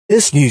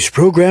This news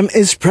program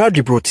is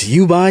proudly brought to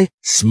you by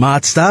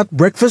Smart Start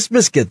Breakfast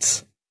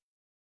Biscuits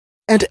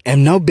and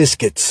Now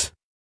Biscuits.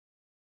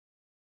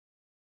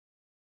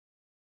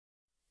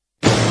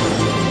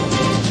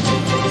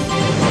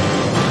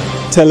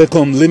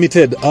 Telecom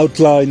Limited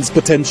outlines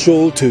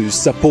potential to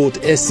support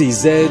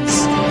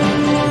SEZs.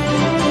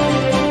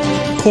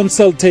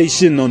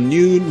 Consultation on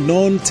new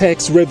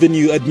Non-Tax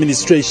Revenue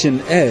Administration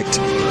Act.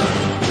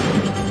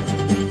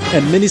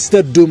 And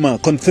Minister Duma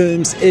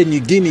confirms Air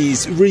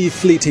Niugini's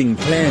refleeting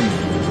plan.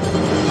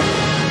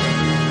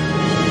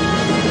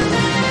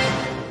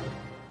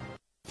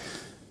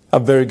 A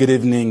very good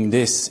evening.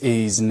 This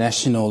is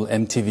National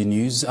EMTV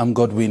News. I'm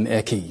Godwin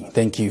Eki.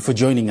 Thank you for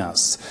joining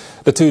us.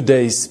 The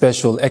two-day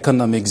Special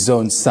Economic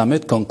Zone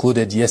Summit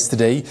concluded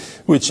yesterday,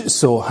 which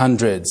saw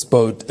hundreds,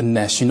 both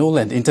national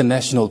and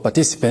international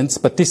participants,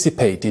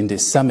 participate in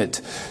this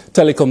summit.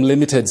 Telecom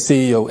Limited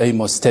CEO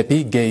Amos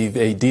Tepi gave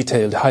a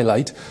detailed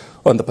highlight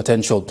on the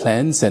potential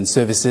plans and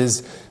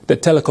services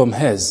that Telecom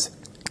has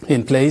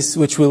in place,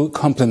 which will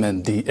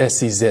complement the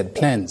SEZ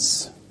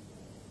plans.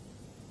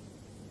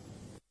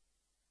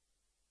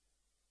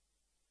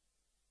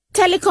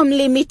 Telecom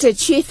Limited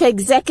Chief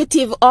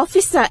Executive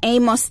Officer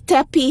Amos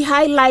Tepi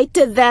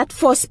highlighted that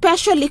for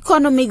special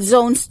economic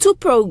zones to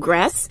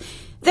progress,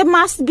 there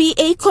must be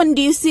a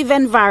conducive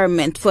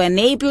environment for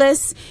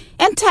enablers,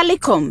 and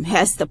Telecom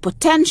has the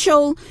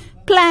potential,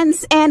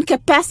 plans and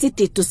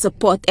capacity to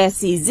support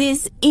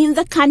SEZs in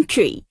the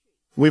country.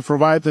 We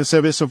provide the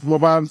service of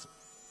mobile,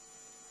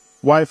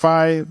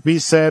 Wi-Fi,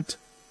 VSAT,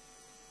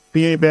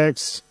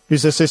 PABX,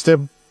 business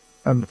system,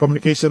 and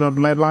communication on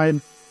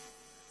landline,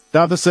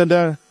 data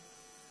center,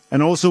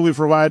 and also we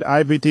provide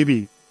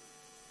IPTV.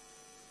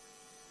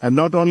 And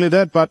not only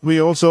that, but we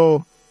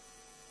also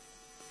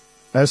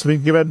has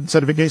been given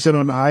certification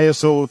on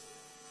ISO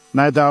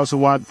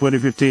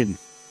 9001-2015.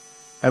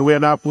 And we are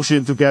now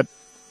pushing to get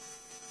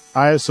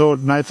ISO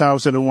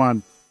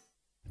 9001.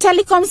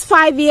 Telecom's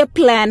 5-year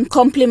plan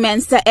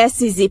complements the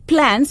SEZ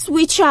plans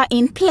which are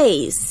in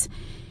place.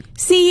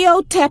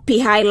 CEO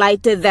Tepi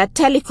highlighted that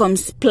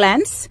Telecom's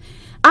plans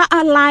are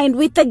aligned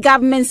with the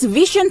government's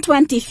Vision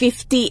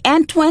 2050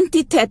 and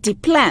 2030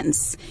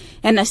 plans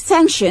and are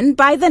sanctioned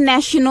by the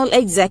National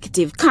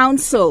Executive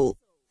Council.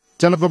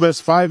 Telecom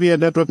has 5-year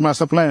network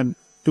master plan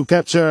to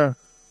capture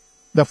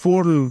the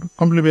full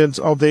complements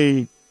of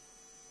the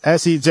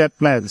SEZ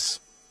plans.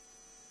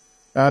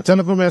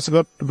 Telecom has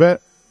got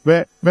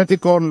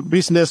vertical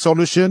business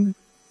solution,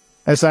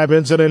 as I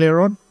mentioned earlier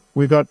on.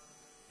 We got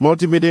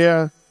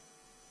multimedia,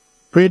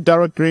 print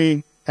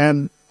directory,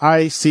 and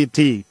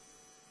ICT,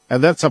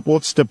 and that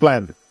supports the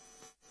plan.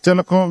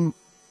 Telecom,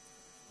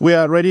 we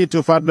are ready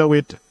to partner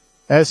with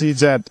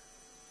SEZ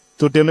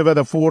to deliver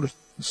the full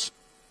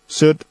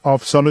suite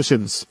of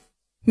solutions.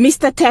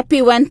 Mr.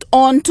 Tepi went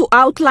on to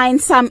outline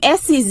some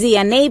SEZ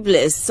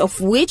enablers,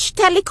 of which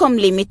Telecom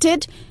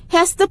Limited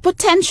has the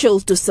potential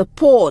to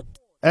support.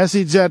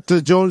 SEZ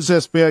Jones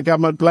as per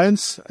government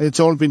plans, it's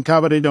all been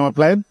covered in our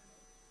plan.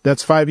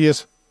 That's 5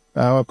 years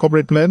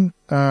corporate plan,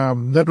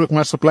 network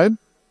master plan,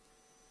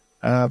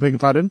 beg your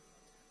pardon.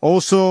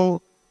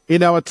 Also,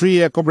 in our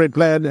 3-year corporate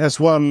plan as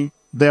well,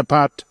 they're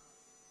part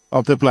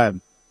of the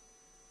plan.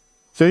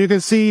 So you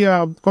can see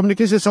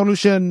communication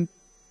solution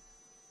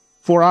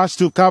for us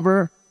to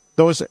cover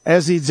those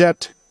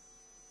SEZ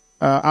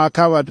are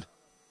covered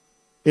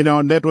in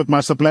our network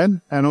master plan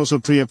and also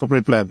 3-year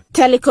corporate plan.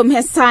 Telecom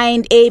has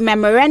signed a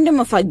memorandum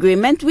of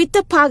agreement with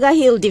the Paga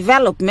Hill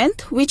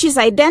development, which is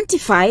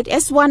identified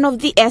as one of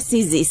the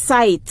SEZ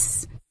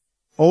sites.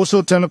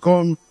 Also,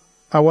 Telecom,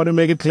 I want to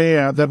make it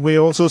clear that we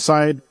also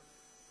signed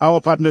our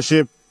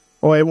partnership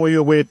or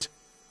MOU with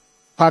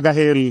Paga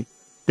Hill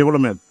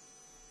development.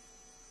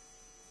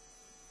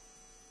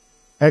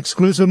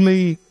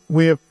 Exclusively,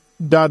 we have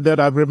done that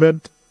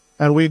agreement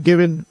and we've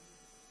given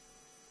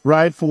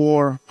right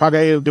for Paga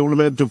Hill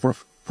development to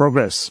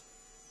progress.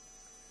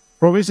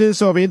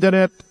 Provisions of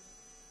internet,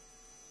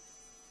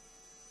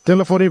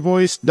 telephony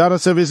voice, data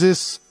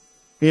services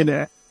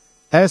in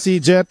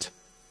SEZ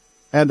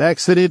and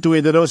access to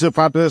international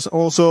partners,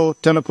 also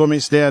Telecom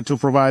is there to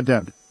provide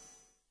that.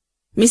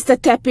 Mr.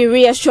 Tepi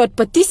reassured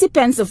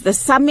participants of the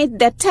summit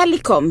that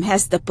Telecom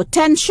has the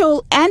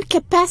potential and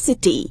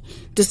capacity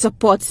to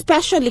support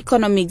special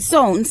economic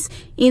zones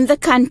in the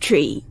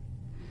country.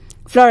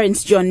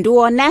 Florence John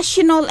Duo,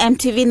 National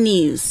EMTV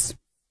News.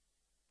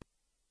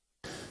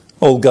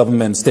 All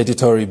government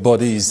statutory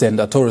bodies and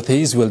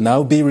authorities will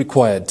now be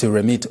required to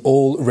remit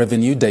all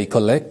revenue they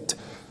collect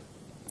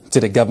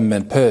to the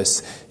government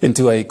purse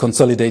into a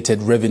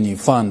consolidated revenue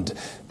fund.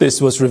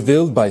 This was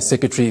revealed by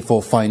Secretary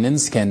for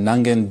Finance Ken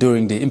Nangen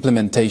during the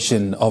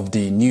implementation of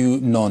the new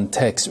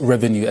Non-Tax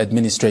Revenue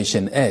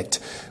Administration Act,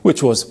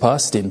 which was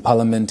passed in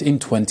Parliament in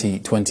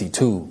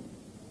 2022.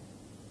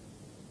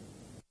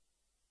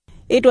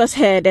 It was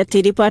held at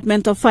the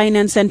Department of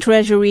Finance and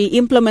Treasury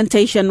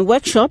Implementation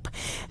Workshop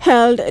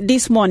held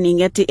this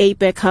morning at the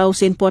APEC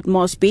House in Port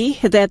Moresby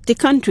that the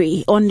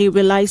country only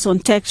relies on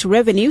tax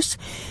revenues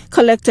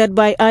collected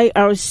by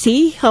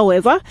IRC.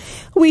 However,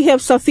 we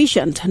have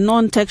sufficient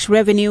non-tax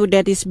revenue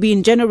that is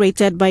being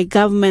generated by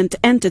government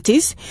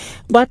entities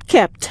but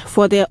kept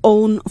for their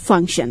own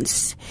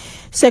functions.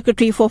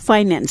 Secretary for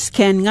Finance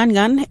Ken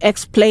Ngangan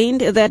explained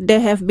that there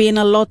have been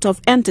a lot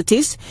of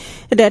entities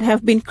that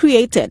have been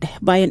created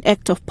by an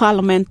Act of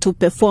Parliament to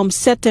perform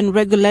certain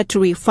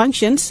regulatory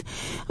functions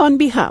on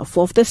behalf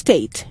of the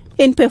state.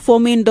 In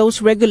performing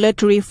those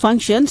regulatory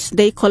functions,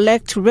 they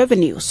collect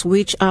revenues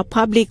which are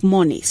public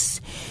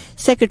monies.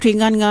 Secretary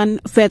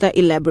Ngangan further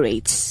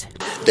elaborates.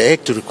 The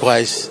Act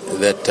requires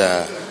that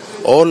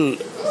all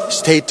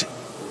state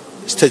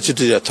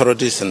statutory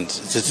authorities and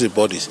statutory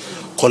bodies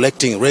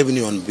collecting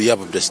revenue on behalf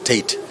of the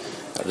state.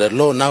 The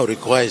law now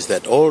requires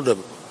that all the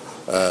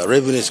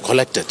revenues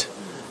collected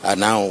are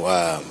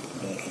now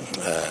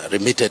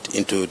remitted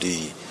into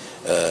the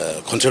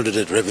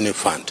Consolidated Revenue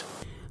Fund.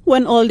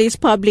 When all these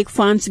public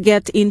funds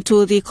get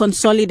into the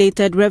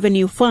Consolidated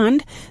Revenue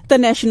Fund, the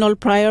national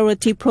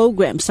priority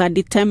programs are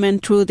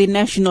determined through the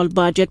national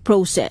budget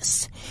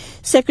process.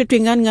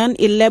 Secretary Ngangan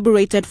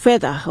elaborated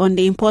further on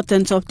the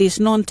importance of this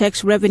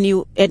Non-Tax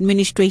Revenue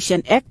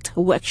Administration Act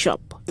workshop.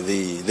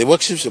 The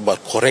workshop is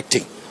about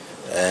correcting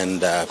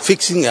and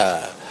fixing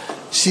a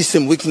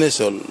system weakness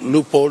or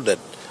loophole that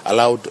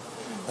allowed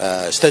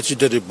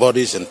statutory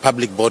bodies and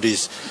public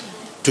bodies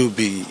to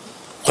be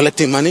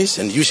collecting monies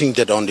and using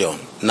that on their own.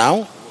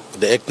 Now,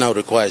 the Act now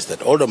requires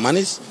that all the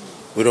monies,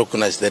 we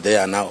recognize that they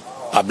are now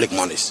public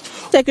monies.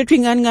 Secretary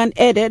Ngangan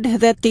added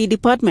that the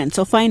Departments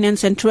of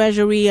Finance and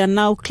Treasury are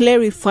now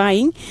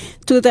clarifying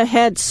to the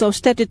heads of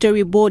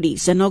statutory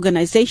bodies and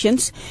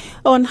organizations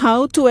on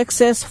how to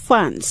access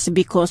funds,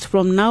 because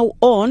from now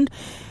on,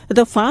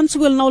 the funds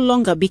will no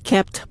longer be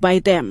kept by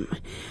them.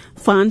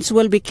 Funds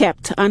will be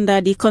kept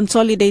under the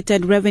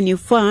Consolidated Revenue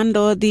Fund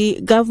or the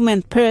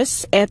government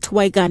purse at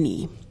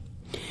Waigani.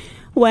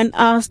 When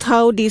asked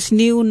how this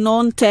new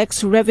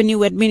Non-Tax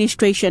Revenue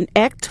Administration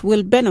Act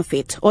will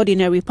benefit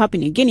ordinary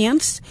Papua New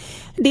Guineans,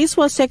 this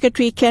was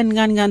Secretary Ken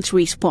Ngangan's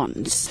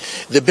response.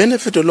 The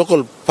benefit of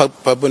local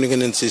Papua New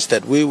Guineans is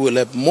that we will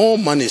have more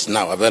monies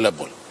now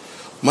available.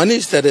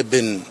 Monies that have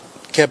been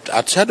kept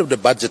outside of the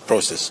budget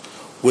process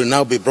will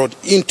now be brought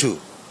into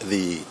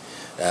the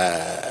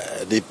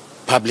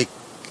public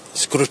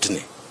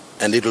scrutiny,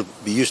 and it will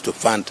be used to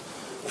fund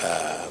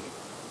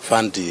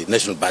the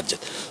national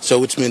budget. So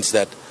which means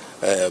that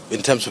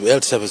in terms of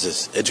health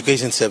services,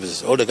 education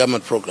services, all the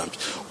government programs,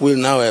 will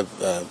now have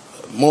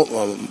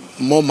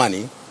more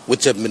money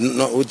which are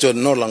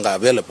no longer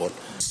available.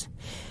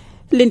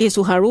 Lindy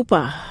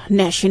Suharupa,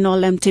 National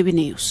EMTV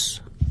News.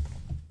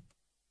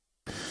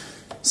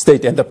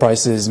 State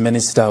Enterprises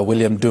Minister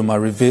William Duma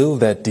revealed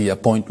that the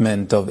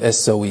appointment of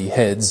SOE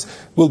heads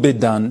will be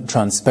done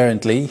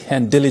transparently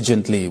and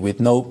diligently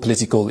with no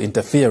political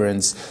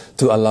interference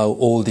to allow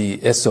all the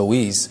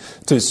SOEs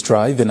to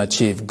strive and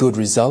achieve good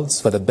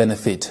results for the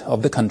benefit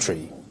of the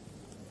country.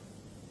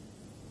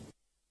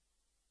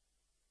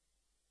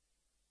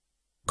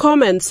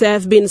 Comments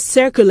have been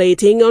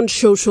circulating on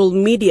social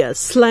media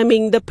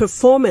slamming the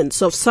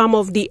performance of some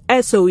of the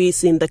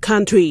SOEs in the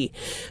country.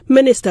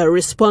 Minister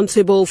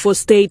responsible for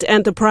state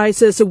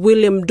enterprises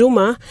William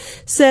Duma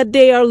said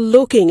they are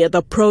looking at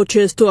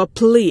approaches to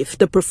uplift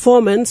the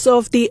performance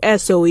of the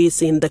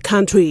SOEs in the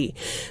country.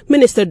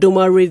 Minister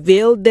Duma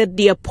revealed that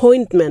the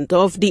appointment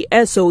of the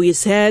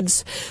SOEs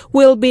heads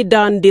will be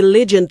done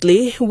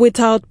diligently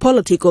without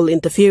political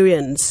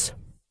interference.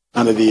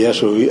 Under the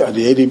SOE,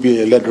 the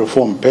ADB-led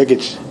reform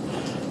package,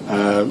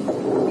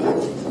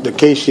 the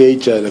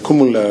KCH, the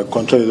Cumulative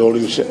Consolidated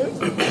Holdings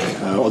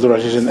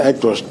Authorization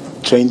Act was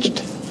changed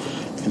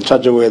in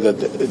such a way that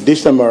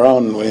this time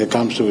around, when it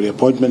comes to the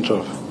appointments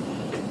of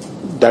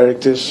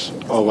directors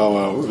of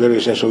our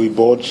various SOE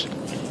boards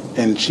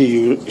and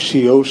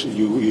CEOs,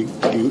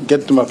 you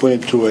get them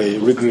appointed through a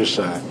rigorous,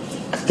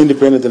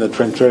 independent and a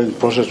transparent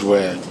process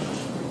where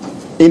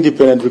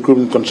independent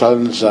recruitment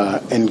consultants are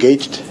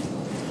engaged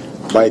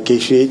by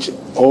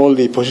KCH. All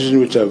the positions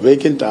which are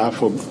vacant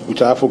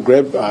which are for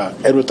grab are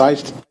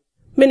advertised.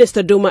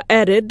 Minister Duma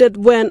added that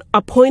when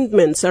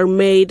appointments are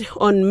made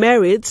on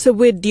merits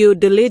with due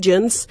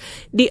diligence,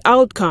 the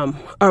outcome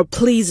are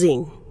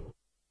pleasing.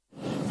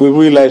 We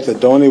realize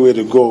that the only way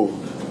to go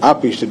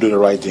up is to do the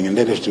right thing, and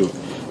that is to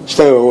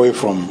stay away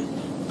from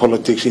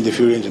politics,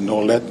 interference and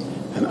all that,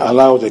 and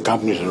allow the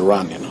companies to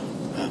run,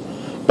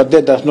 But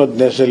that does not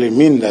necessarily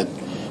mean that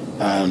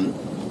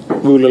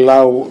we will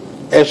allow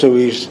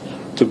SOEs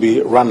to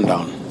be run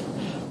down.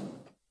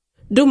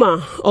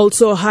 Duma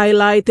also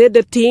highlighted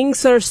that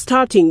things are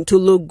starting to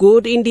look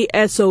good in the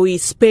SOE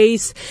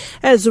space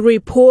as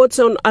reports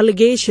on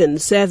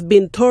allegations have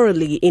been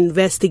thoroughly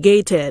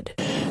investigated.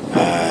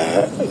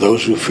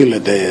 Those who feel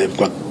that they have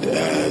got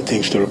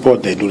things to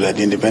report, they do that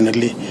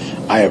independently.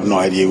 I have no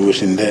idea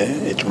who's in there.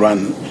 It's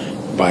run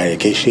by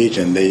KCH,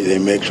 and they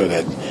make sure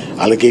that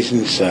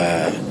allegations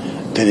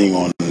depending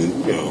on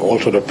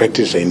also the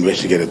practice are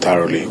investigated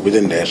thoroughly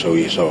within the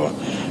SOE. So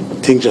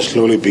things are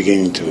slowly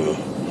beginning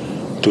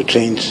to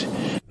change.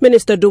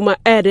 Minister Duma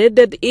added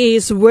that he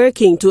is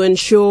working to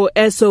ensure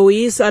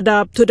SOEs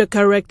adapt to the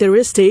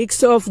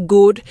characteristics of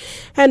good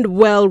and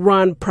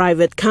well-run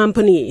private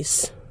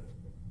companies.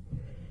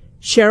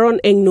 Sharon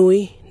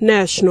Engnui,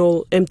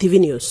 National EMTV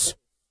News.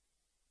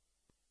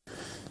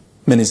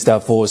 Minister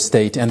for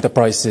State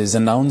Enterprises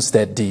announced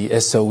that the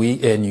SOE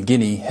Air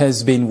Niugini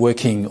has been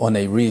working on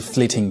a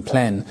refleeting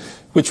plan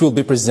which will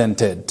be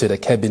presented to the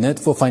Cabinet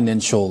for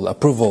financial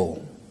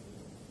approval.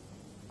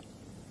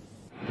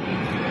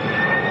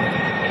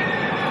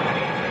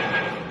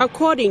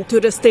 According to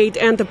the State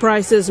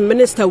Enterprises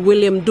Minister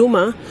William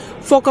Duma,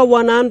 Fokker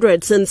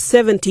 100s and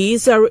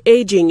 70s are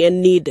aging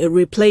and need a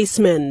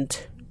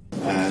replacement.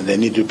 They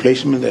need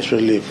replacement,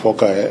 especially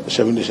Fokker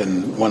 70s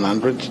and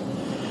 100s.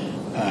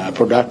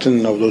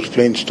 Production of those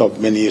planes stopped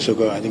many years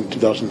ago, I think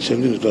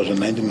 2017,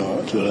 2019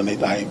 or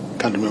 2008, I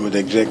can't remember the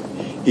exact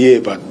year,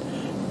 but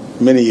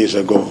many years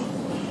ago.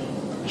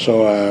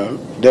 So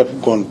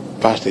they've gone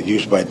past the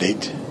use by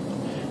date.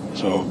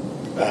 So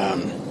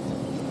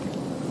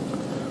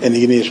Air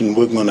Niugini has been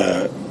working on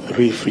a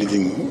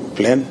refleeting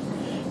plan.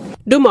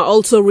 Duma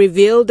also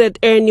revealed that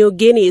Air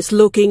Niugini is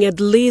looking at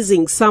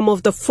leasing some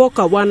of the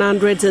Fokker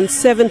 100s and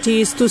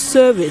 70s to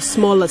service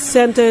smaller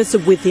centers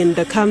within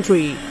the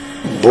country.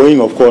 Boeing,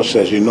 of course,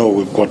 as you know,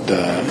 we've got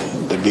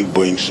the big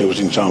Boeing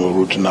servicing some of the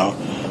routes now.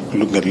 We're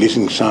looking at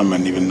leasing some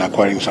and even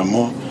acquiring some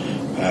more.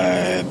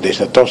 There's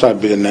a toss-up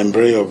between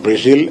Embraer of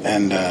Brazil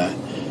and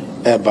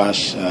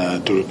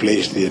Airbus to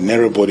replace the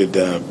narrow-bodied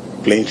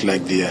planes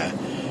like the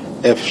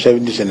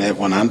F-70s and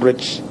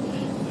F-100s.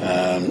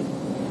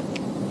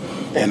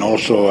 And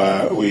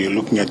also we're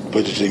looking at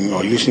purchasing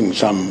or leasing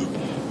some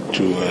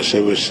to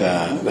service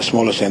the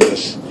smaller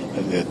centers,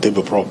 the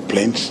turboprop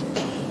planes.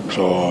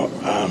 So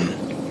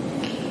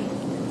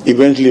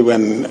eventually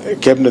when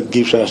Cabinet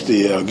gives us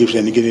gives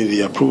Air Niugini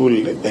the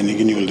approval, Air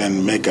Niugini will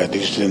then make a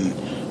decision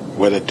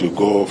whether to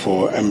go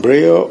for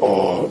Embraer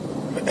or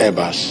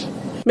Airbus.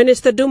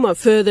 Minister Duma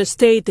further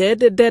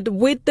stated that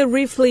with the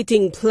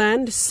refleeting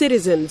plan,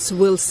 citizens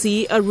will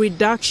see a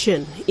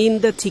reduction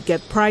in the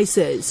ticket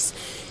prices.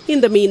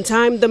 In the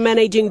meantime, the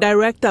Managing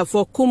Director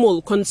for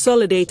Kumul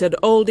Consolidated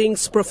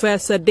Holdings,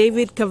 Professor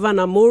David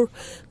Kavanagh,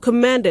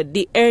 commended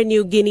the Air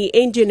Niugini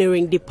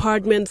Engineering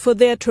Department for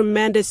their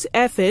tremendous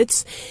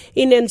efforts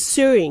in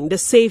ensuring the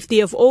safety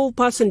of all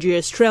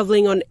passengers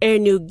traveling on Air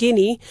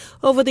Niugini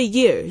over the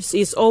years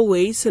is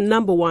always a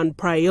number one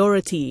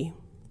priority.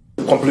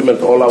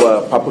 Compliment all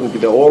our Papua New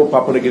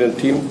Guinean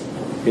team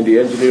in the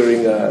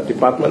engineering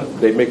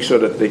department. They make sure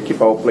that they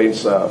keep our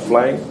planes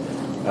flying.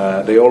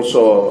 They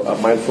also are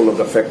mindful of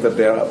the fact that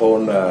their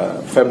own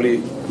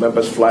family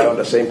members fly on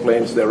the same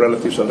planes, their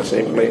relatives on the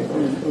same plane.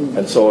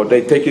 And so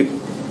they take it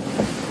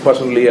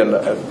personally and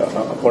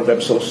upon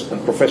themselves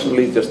and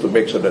professionally just to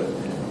make sure that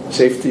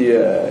safety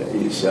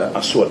is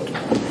assured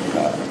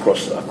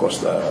across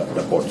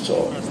the board.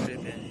 So.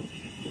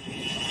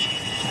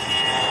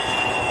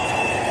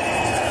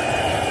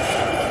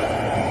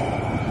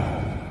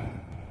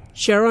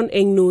 Sharon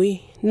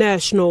Engnui,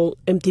 National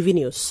EMTV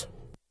News.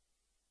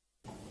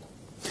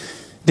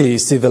 The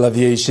Civil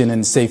Aviation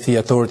and Safety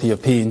Authority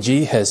of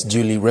PNG has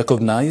duly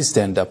recognized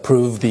and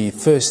approved the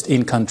first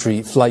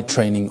in-country flight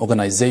training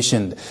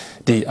organization.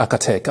 The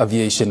Akatech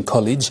Aviation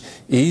College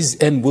is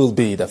and will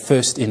be the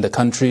first in the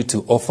country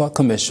to offer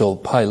commercial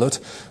pilot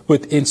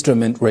with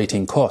instrument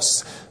rating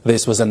course.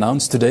 This was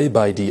announced today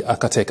by the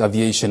Akatech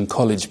Aviation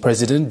College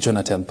President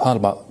Jonathan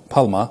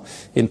Palmer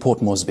in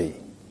Port Moresby.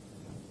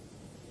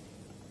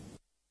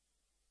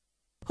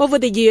 Over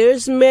the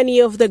years, many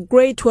of the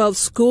grade 12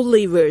 school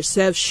leavers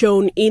have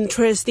shown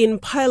interest in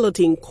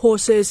piloting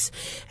courses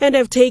and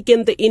have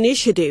taken the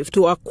initiative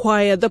to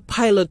acquire the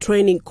pilot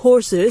training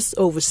courses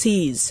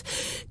overseas.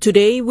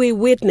 Today, we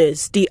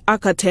witnessed the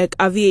Akatech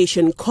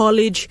Aviation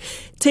College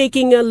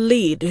taking a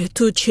lead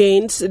to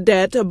change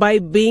that by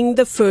being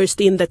the first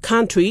in the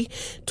country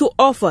to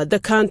offer the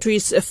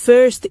country's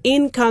first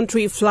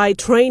in-country flight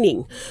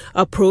training,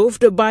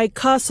 approved by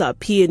CASA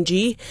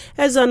PNG,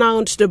 as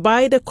announced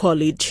by the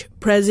college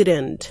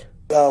president.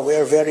 We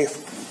are very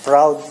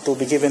proud to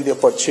be given the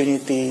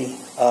opportunity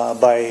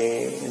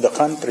by the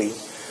country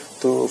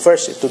to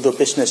first to do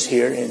business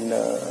here in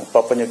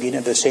Papua New Guinea.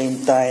 At the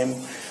same time,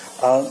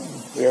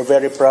 we are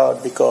very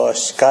proud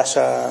because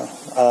CASA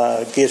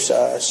gives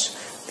us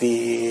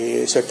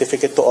the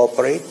certificate to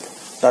operate,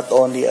 not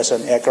only as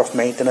an aircraft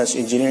maintenance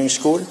engineering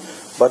school,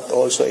 but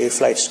also a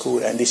flight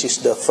school, and this is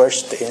the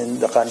first in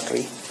the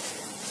country.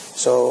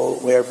 So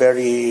we are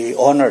very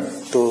honored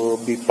to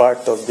be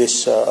part of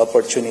this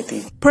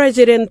opportunity.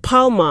 President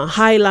Palmer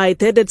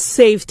highlighted that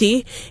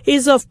safety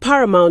is of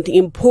paramount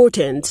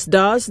importance.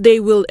 Thus, they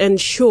will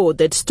ensure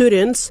that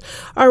students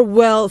are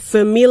well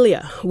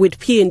familiar with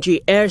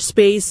PNG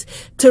airspace,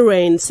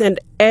 terrains,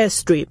 and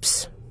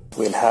airstrips.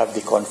 We'll have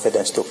the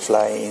confidence to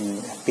fly in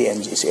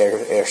PNG's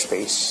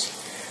airspace.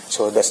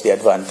 So that's the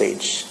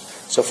advantage.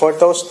 So for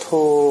those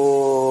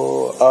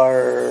who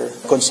are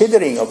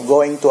considering of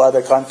going to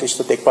other countries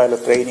to take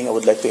pilot training, I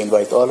would like to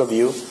invite all of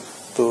you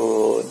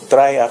to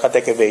try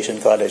Acatec Aviation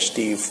College,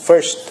 the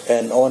first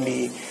and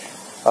only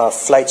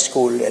flight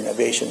school and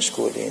aviation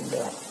school in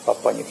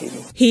Papua New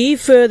Guinea. He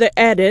further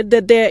added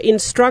that their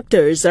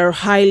instructors are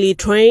highly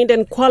trained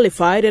and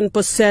qualified and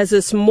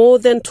possesses more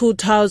than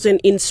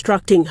 2,000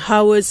 instructing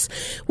hours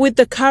with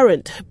the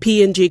current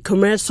PNG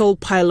commercial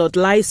pilot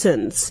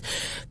license.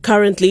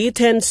 Currently,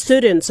 10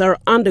 students are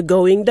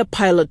undergoing the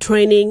pilot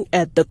training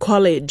at the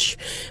college.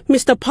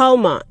 Mr.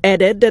 Palmer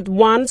added that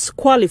once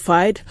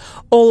qualified,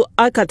 all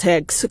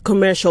Acatec's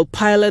commercial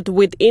pilot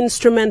with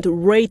instrument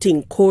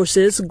rating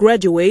courses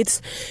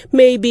graduates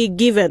may be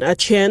given a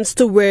chance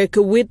to work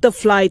with the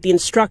flight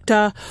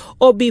instructor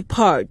or be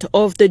part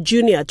of the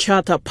junior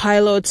charter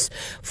pilots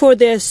for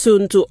their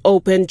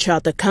soon-to-open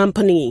charter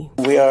company.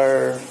 We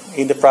are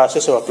in the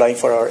process of applying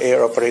for our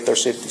air operator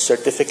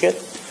certificate.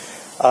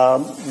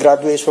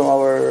 Graduates from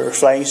our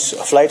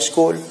flight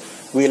school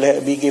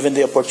will be given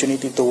the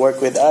opportunity to work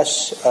with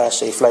us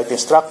as a flight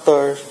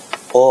instructor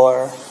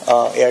or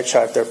air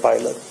charter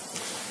pilot.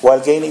 While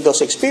gaining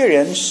those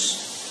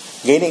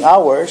experience, gaining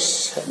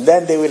hours,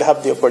 then they will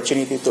have the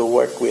opportunity to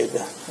work with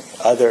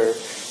other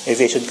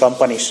aviation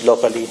companies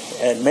locally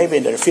and maybe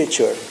in the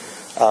future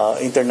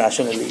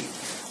internationally.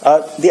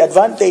 The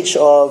advantage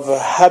of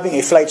having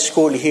a flight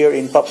school here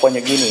in Papua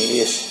New Guinea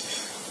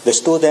is the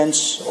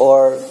students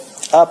or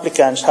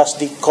applicants has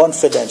the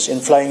confidence in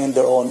flying in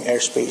their own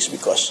airspace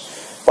because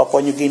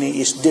Papua New Guinea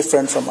is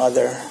different from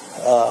other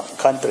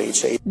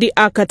countries. The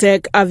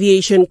Acatec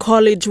Aviation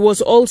College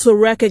was also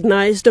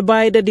recognized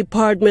by the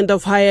Department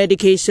of Higher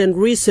Education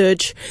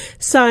Research,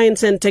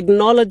 Science and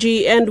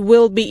Technology and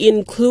will be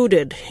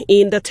included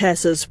in the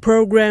TESOS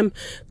program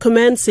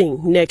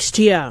commencing next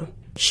year.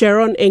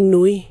 Sharon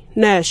Engnui,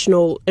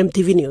 National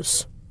EMTV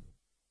News.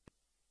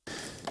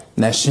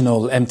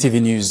 National EMTV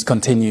News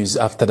continues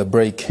after the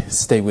break.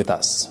 Stay with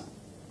us.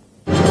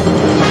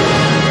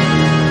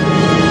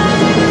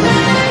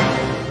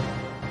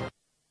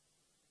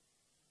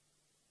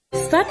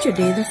 Start your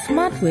day the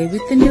smart way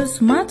with the new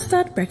Smart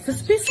Start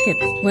Breakfast Biscuit.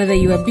 Whether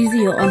you are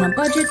busy or on a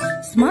budget,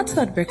 Smart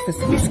Start Breakfast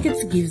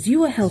Biscuits gives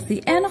you a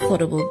healthy and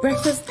affordable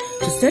breakfast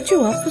to set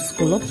you up for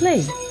school or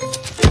play.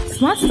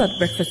 Smart Start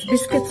Breakfast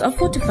Biscuits are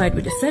fortified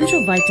with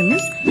essential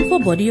vitamins for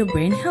body or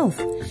brain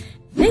health.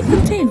 They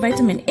contain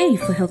vitamin A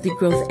for healthy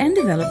growth and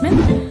development,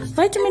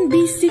 vitamin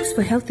B6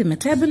 for healthy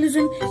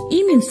metabolism,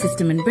 immune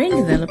system and brain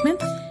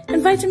development,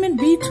 and vitamin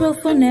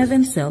B12 for nerve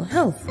and cell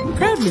health.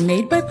 Proudly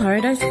made by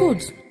Paradise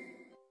Foods.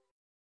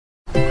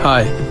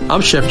 Hi,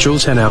 I'm Chef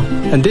Jules Henao,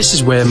 and this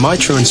is where my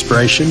true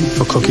inspiration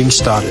for cooking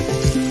started.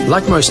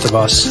 Like most of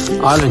us,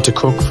 I learned to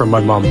cook from my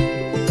mum.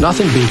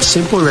 Nothing beats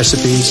simple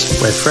recipes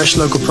where fresh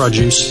local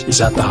produce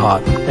is at the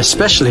heart,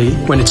 especially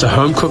when it's a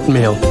home-cooked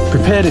meal,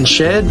 prepared and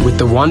shared with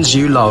the ones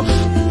you love.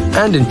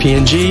 And in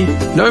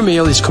PNG, no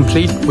meal is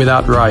complete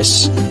without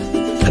rice.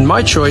 And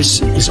my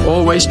choice is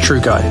always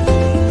True Guy.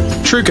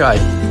 True Guy,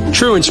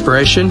 true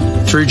inspiration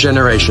through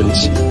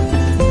generations.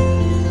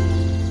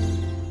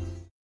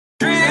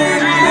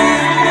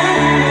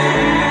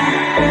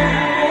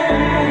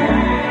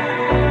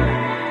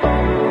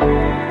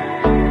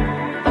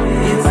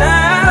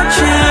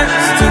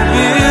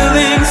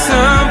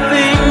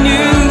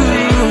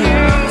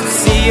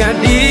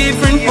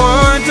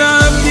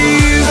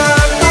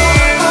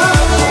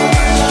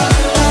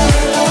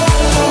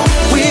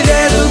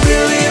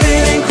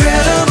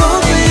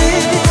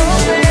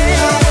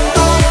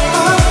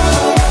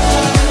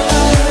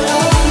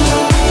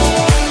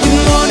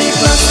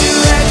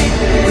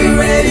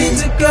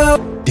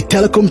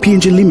 Telecom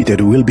PNG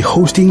Limited will be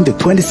hosting the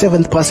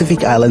 27th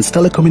Pacific Islands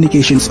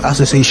Telecommunications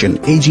Association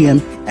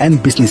AGM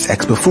and Business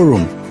Expo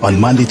Forum on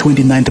Monday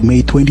 29th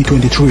May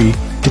 2023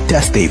 to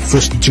Thursday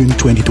 1st June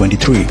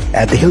 2023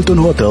 at the Hilton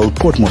Hotel,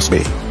 Port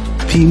Moresby.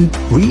 Theme: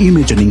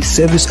 Reimagining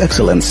Service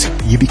Excellence,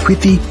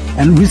 Ubiquity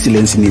and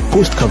Resilience in a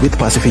Post-COVID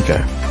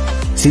Pacifica.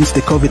 Since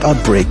the COVID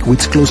outbreak,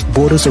 which closed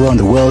borders around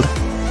the world,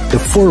 the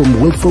forum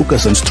will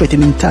focus on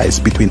strengthening ties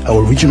between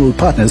our regional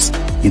partners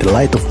in the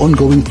light of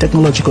ongoing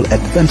technological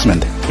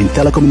advancement in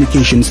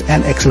telecommunications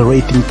and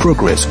accelerating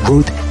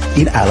growth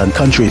in island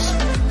countries.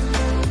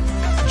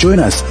 Join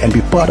us and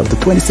be part of the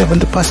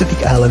 27th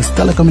Pacific Islands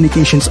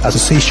Telecommunications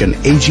Association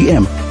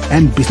AGM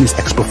and Business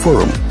Expo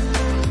Forum.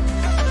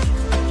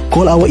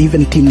 Call our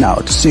event team now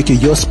to secure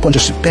your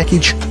sponsorship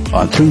package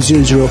on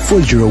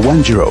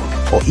 300-4010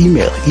 or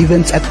email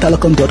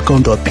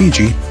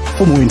events@telecom.com.pg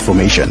for more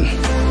information.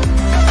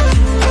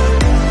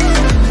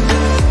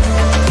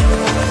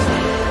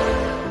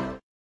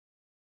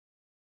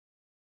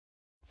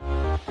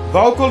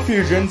 Vocal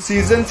Fusion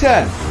Season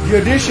 10, the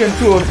audition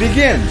tour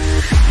begins.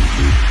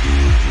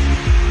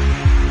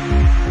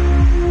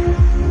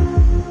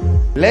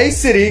 Lay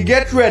City,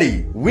 get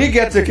ready. We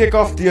get to kick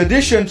off the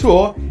audition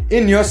tour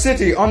in your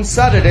city on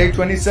Saturday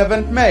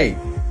 27th May.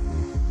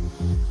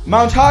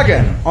 Mount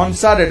Hagen on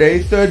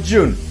Saturday 3rd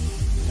June.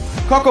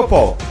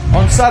 Kokopo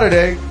on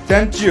Saturday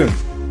 10th June.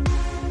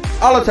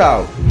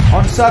 Alatau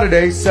on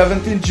Saturday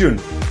 17th June.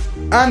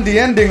 And the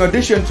ending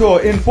audition tour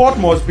in Port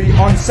Moresby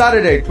on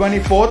Saturday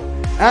 24th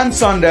and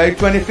Sunday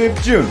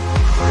 25th June.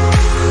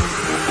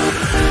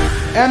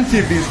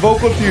 EMTV's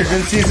Vocal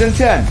Fusion Season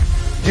 10,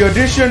 the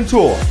audition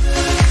tour.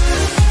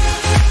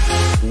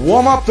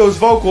 Warm up those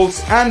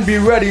vocals and be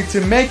ready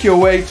to make your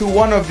way to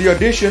one of the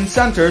audition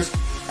centers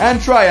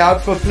and try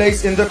out for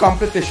place in the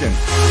competition.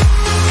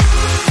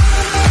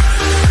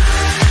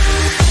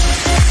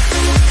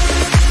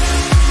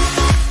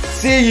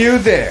 See you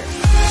there.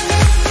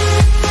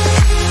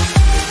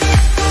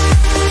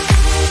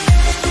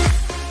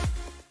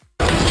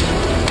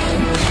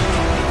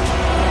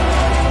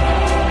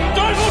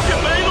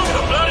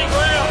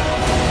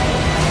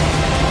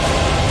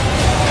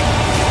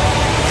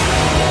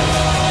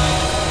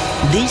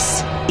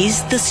 This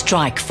is the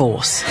Strike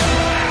Force,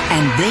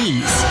 and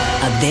these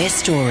are their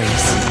stories.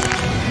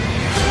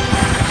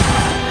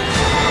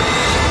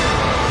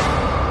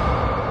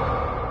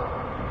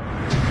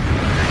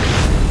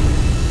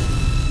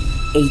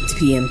 (8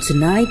 p.m.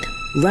 tonight,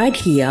 right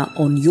here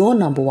on your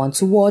number one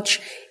to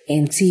watch,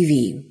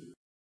 EMTV.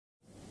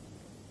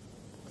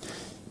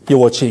 You're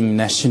watching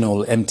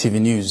National EMTV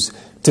News.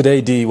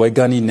 Today, the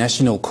Waigani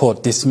National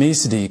Court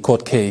dismissed the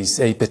court case,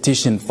 a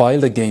petition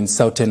filed against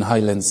Southern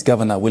Highlands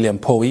Governor William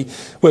Powie,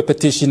 where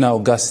petitioner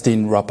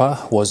Augustine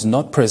Rappa was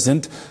not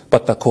present,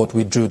 but the court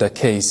withdrew the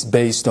case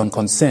based on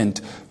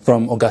consent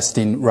from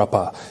Augustine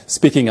Rappa.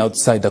 Speaking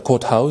outside the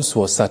courthouse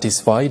was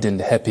satisfied and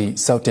happy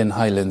Southern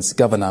Highlands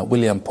Governor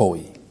William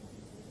Powie.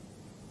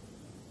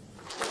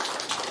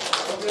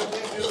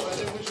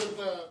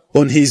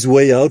 On his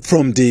way out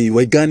from the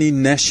Waigani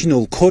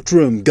National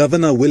Courtroom,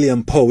 Governor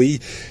William Powie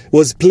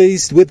was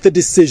pleased with the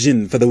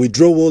decision for the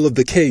withdrawal of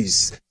the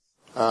case.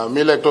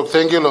 Me like to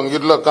thank you long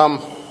yudla kam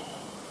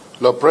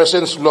lo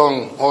presence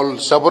long all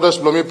supporters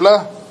lo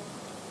mipla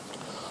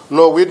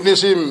lo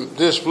witness him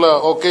this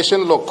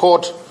occasion lo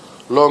court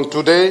long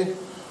today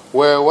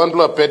where one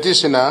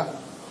petitioner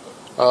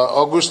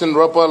Augustine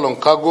Rappa long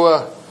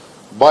kagua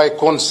by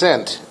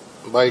consent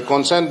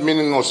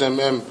meaning also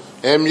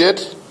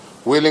yet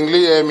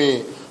willingly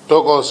me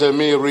talk also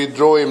me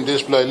withdraw him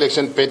this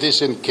election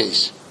petition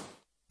case.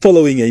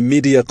 Following a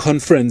media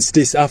conference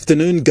this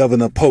afternoon,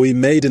 Governor Powie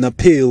made an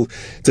appeal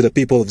to the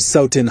people of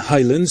Southern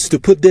Highlands to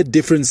put their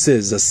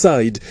differences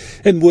aside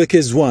and work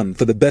as one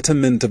for the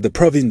betterment of the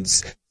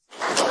province.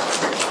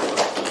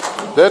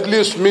 That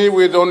leaves me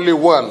with only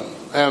one,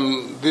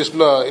 this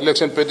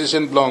election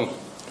petition belong.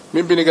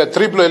 Me being a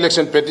triple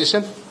election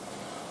petition,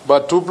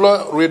 but two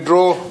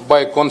withdraw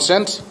by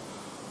consent,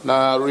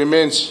 now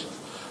remains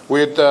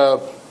with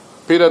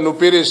Peter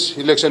Nupiri's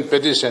election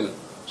petition.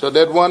 So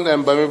that one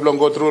and by me belong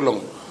go through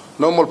long.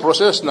 Normal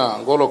process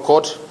now, go to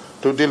court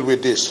to deal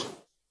with this.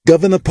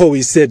 Governor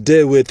Powie said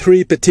there were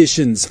 3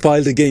 petitions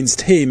filed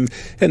against him,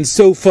 and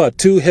so far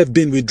 2 have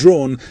been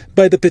withdrawn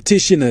by the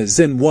petitioners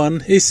and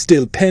 1 is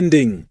still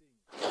pending.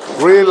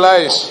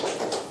 Realize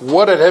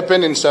what had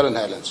happened in Southern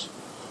Highlands.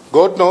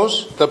 God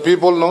knows, the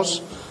people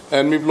knows,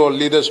 and people are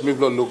leaders,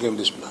 people are looking at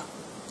this plan.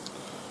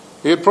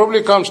 It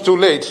probably comes too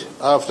late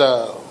after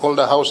all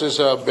the houses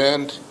are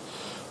burned,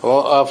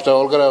 or after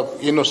all the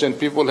innocent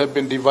people have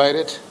been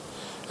divided,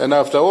 and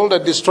after all the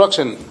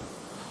destruction.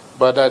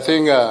 But I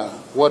think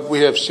what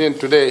we have seen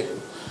today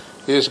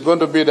is going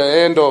to be the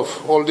end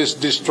of all this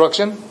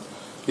destruction,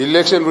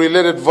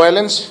 election-related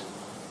violence,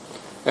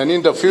 and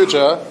in the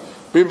future,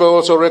 people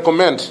also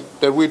recommend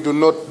that we do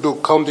not do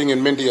counting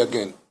in Mendi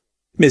again.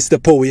 Mr.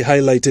 Powie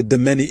highlighted the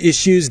many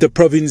issues the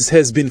province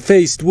has been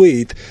faced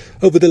with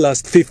over the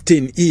last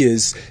 15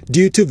 years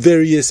due to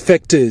various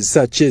factors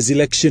such as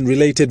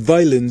election-related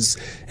violence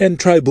and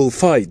tribal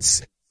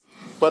fights.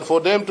 But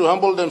for them to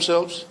humble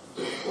themselves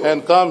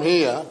and come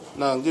here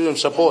now give them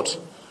support,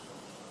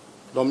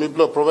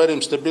 provide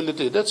them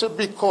stability, that's a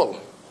big call.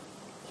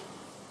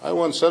 I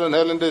want Southern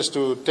Highlanders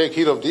to take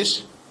heed of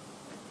this,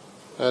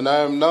 and I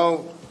am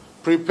now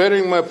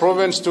preparing my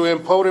province to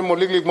empower him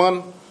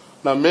man.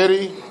 Now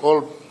Mary,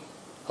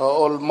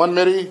 all man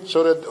Mary,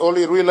 so that all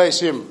realize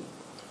him,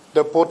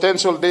 the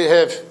potential they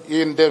have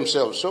in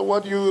themselves. So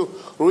what you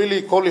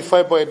really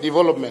qualify by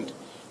development?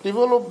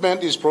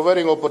 Development is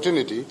providing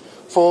opportunity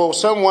for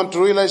someone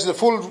to realize the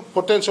full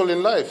potential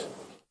in life.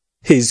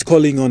 He's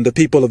calling on the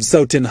people of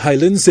Southern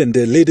Highlands and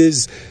their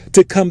leaders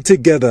to come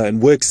together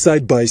and work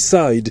side by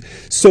side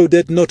so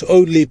that not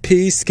only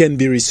peace can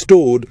be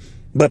restored,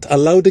 but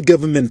allow the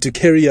government to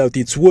carry out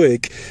its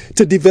work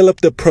to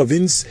develop the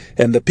province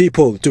and the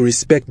people to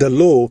respect the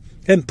law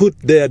and put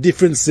their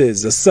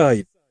differences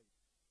aside.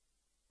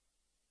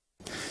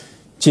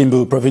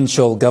 Chimbu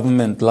Provincial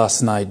Government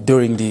last night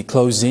during the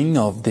closing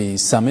of the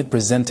summit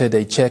presented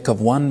a cheque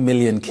of 1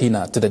 million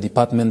kina to the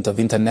Department of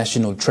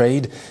International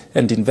Trade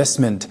and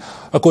Investment.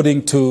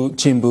 According to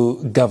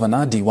Chimbu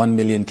Governor, the 1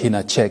 million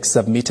kina cheque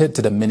submitted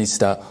to the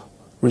Minister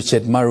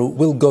Richard Maru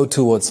will go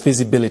towards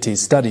feasibility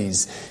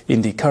studies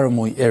in the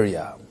Karamui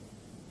area.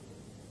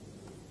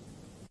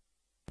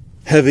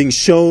 Having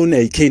shown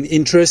a keen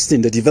interest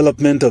in the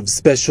development of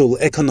special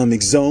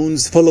economic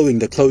zones following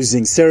the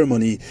closing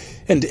ceremony,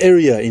 an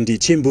area in the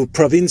Chimbu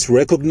province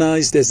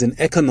recognized as an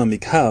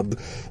economic hub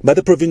by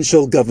the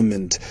provincial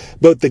government.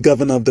 Both the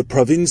governor of the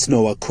province,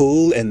 Noah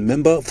Cool, and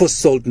member for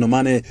Salt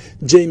Nomane,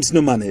 James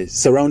Nomane,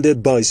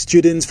 surrounded by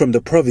students from the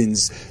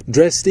province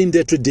dressed in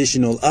their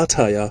traditional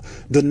attire,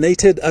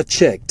 donated a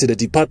check to the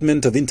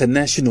Department of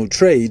International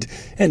Trade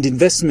and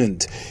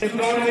Investment.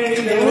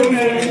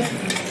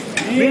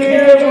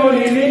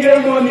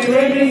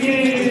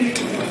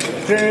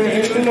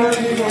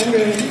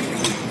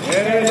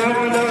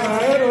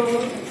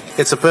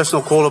 It's a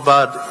personal call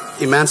about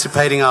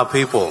emancipating our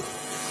people,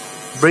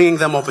 bringing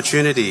them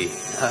opportunity,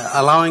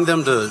 allowing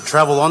them to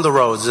travel on the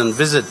roads and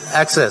visit,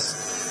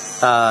 access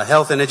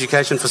health and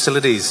education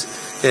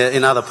facilities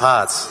in other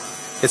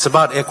parts. It's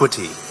about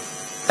equity.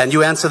 And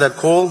you answer that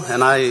call,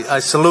 and I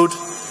salute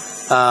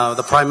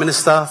the Prime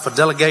Minister for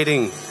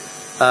delegating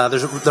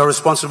the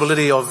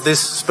responsibility of this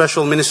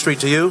special ministry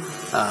to you,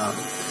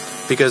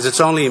 because it's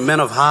only men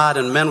of heart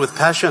and men with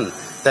passion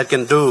that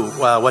can do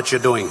what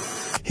you're doing.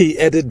 He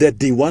added that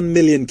the 1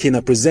 million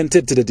kina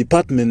presented to the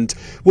department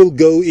will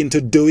go into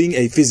doing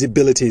a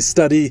feasibility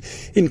study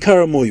in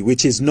Karamoy,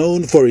 which is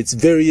known for its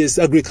various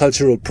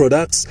agricultural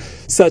products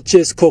such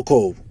as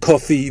cocoa,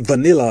 coffee,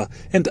 vanilla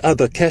and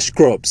other cash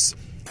crops.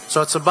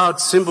 So it's about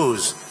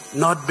Simbus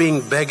not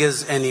being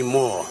beggars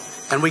anymore.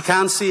 And we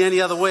can't see any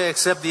other way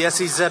except the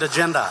SEZ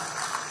agenda.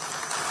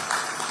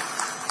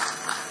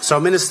 So,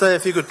 Minister,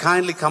 if you could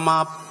kindly come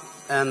up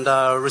and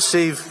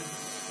receive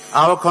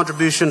our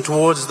contribution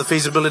towards the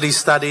feasibility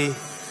study.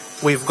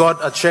 We've got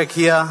a check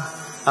here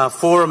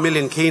for 1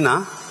 million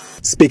kina.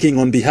 Speaking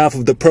on behalf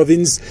of the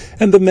province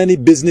and the many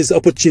business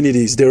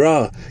opportunities there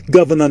are,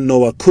 Governor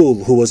Noah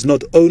Cool, who was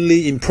not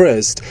only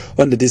impressed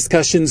on the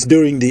discussions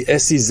during the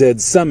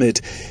SEZ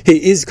summit,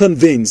 he is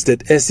convinced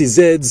that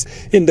SEZs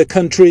in the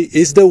country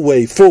is the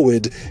way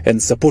forward,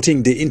 and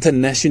supporting the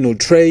international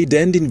trade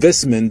and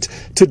investment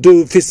to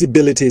do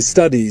feasibility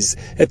studies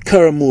at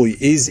Karamoy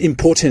is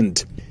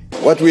important.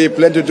 What we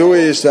plan to do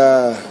is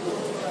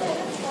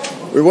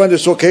we want to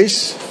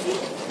showcase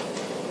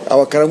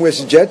our Karamoy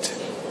SEZ.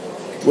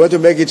 We want to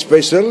make it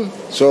special,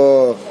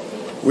 so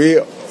we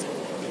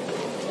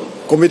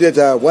committed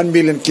 1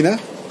 million kina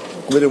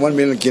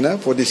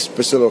for this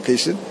special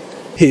occasion.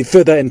 He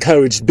further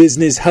encouraged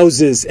business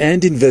houses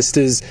and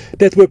investors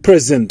that were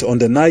present on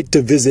the night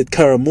to visit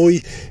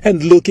Karamoy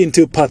and look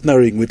into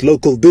partnering with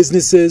local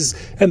businesses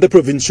and the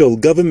provincial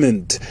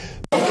government.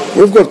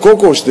 We've got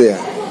cocos there,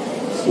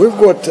 we've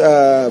got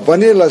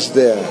vanillas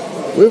there,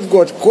 we've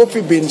got coffee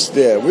beans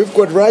there, we've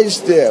got rice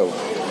there,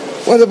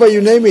 whatever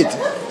you name it.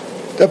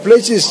 The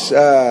place is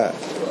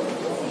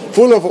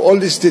full of all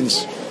these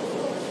things.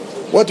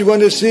 What we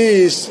want to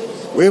see is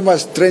we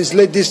must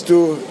translate this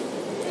to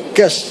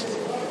cash.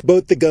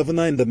 Both the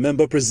governor and the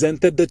member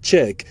presented the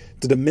check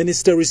to the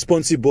minister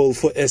responsible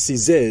for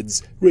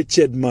SEZs,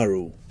 Richard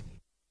Maru.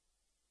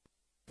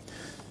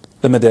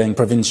 The Madang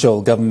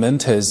provincial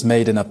government has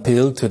made an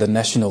appeal to the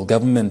national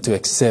government to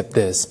accept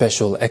the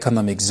special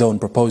economic zone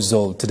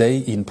proposal today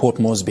in Port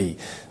Moresby.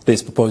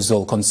 This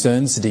proposal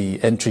concerns the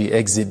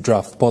entry-exit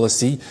draft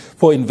policy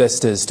for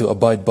investors to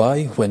abide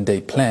by when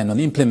they plan on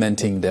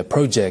implementing their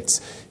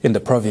projects in the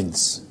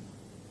province.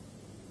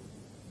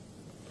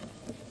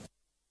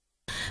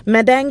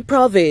 Madang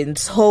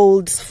province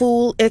holds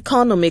full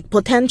economic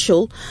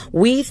potential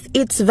with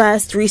its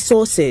vast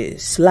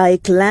resources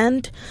like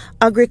land,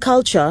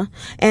 agriculture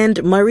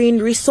and marine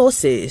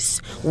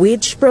resources,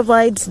 which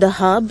provides the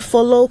hub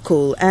for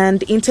local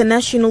and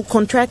international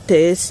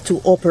contractors to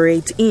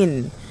operate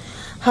in.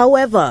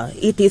 However,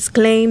 it is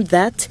claimed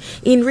that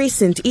in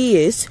recent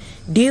years,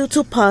 due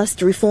to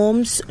past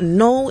reforms,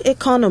 no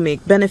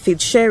economic benefit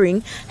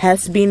sharing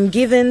has been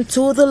given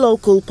to the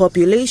local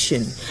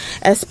population,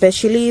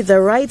 especially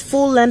the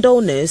rightful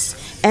landowners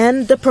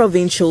and the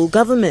provincial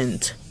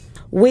government.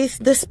 With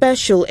the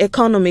Special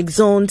Economic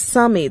Zone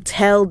Summit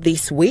held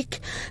this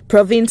week,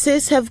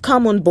 provinces have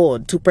come on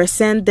board to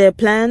present their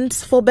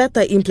plans for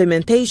better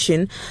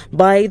implementation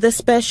by the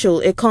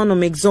Special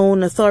Economic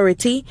Zone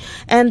Authority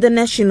and the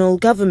national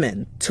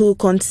government to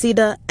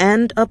consider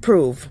and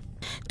approve.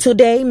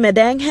 Today,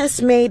 Madang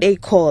has made a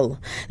call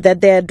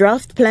that their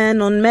draft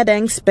plan on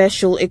Madang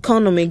Special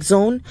Economic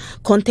Zone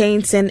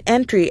contains an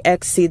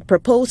entry-exit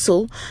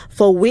proposal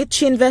for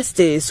which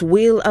investors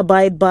will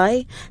abide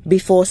by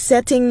before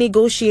setting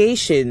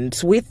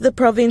negotiations with the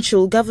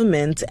provincial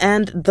government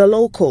and the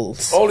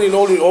locals. All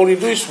in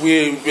this,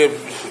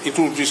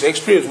 through this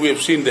experience, we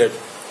have seen that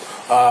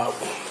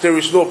there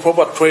is no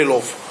proper trail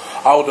of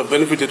how the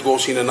benefit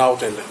goes in and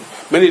out, and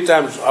many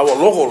times our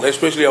local,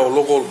 especially our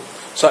local,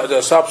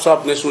 the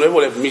sub-national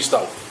level have missed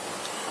out.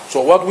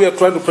 So what we are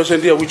trying to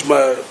present here, which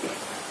my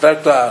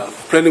director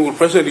planning will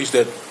present, is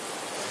that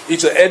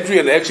it's an entry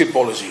and exit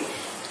policy.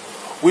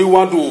 We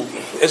want to,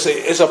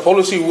 as a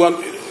policy, we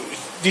want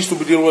this to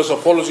be dealt with as a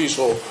policy,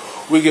 so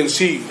we can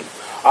see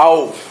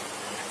how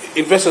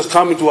investors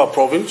come into our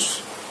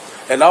province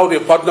and how they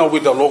partner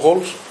with the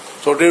locals.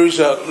 So there is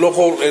a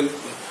local and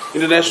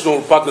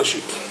international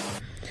partnership.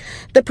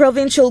 The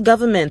provincial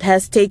government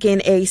has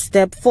taken a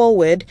step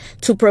forward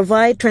to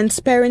provide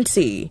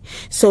transparency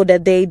so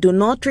that they do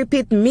not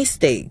repeat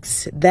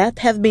mistakes that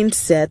have been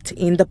set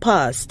in the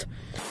past.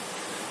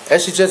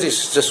 SEZ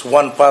is just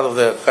one part of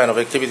the kind of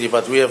activity,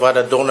 but we have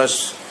other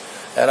donors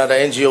and other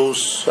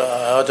NGOs,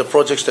 other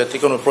projects,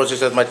 economic projects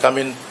that might come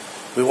in.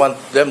 We want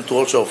them to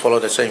also follow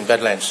the same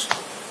guidelines.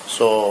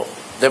 So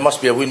there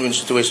must be a win-win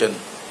situation.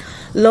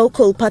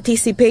 Local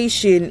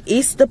participation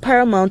is the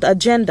paramount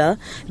agenda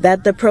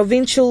that the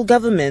provincial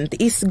government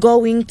is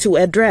going to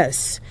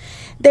address.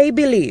 They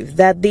believe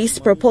that this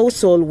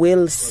proposal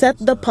will set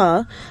the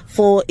path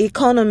for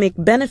economic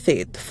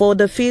benefit for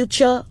the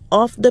future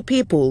of the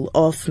people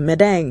of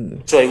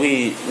Medang. So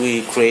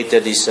we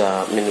created this,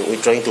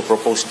 we're trying to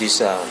propose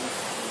this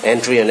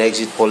entry and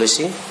exit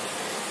policy,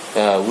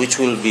 which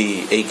will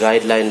be a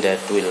guideline that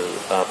will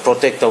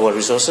protect our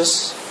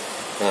resources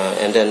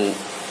and then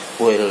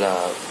will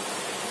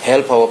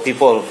help our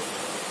people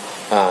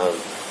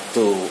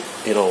to,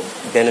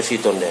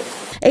 benefit on that.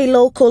 A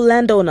local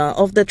landowner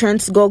of the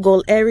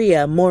Transgogol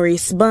area,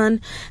 Maurice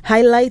Ban,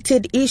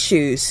 highlighted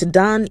issues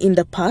done in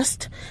the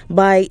past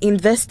by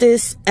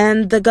investors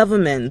and the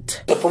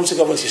government. The provincial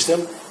government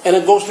system, and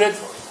it goes straight,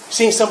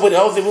 seeing somebody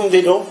out there whom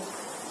they know,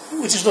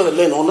 which is not a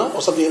landowner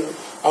or something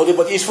out there,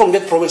 but he's from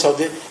that province out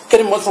there,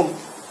 get him out from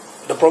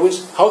the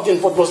province, how the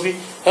import must be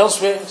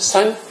elsewhere,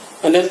 sign,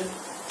 and then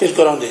things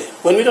go down there.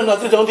 When we don't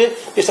agree down there,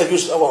 they start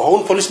use our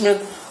own policemen,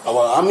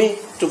 our army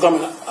to come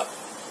and,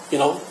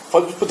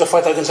 put the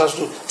fight against us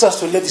just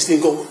to let this thing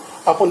go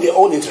upon their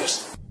own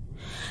interest.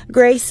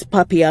 Grace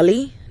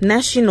Papiali,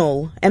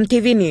 National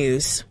EMTV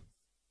News.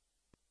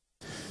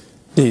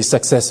 The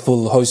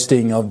successful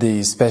hosting of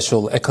the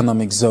Special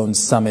Economic Zone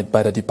Summit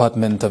by the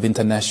Department of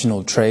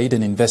International Trade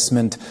and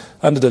Investment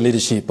under the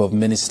leadership of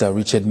Minister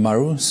Richard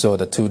Maru saw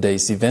the 2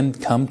 days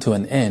event come to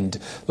an end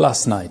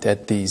last night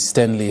at the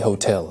Stanley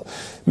Hotel.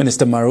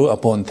 Minister Maru,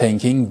 upon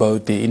thanking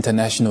both the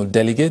international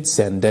delegates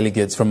and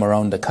delegates from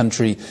around the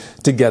country,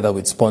 together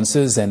with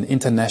sponsors and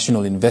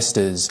international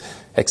investors,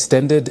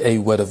 extended a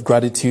word of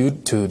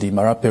gratitude to the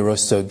Marape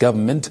Rosso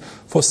government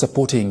for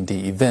supporting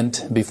the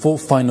event before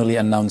finally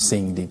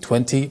announcing the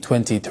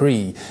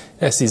 2023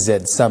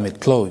 SEZ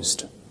Summit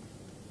closed.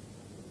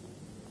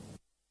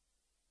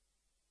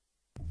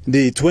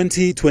 The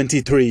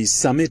 2023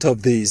 summit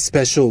of the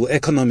Special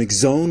Economic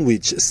Zone,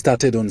 which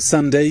started on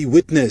Sunday,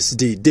 witnessed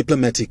the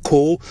diplomatic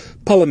corps,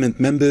 parliament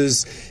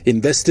members,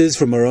 investors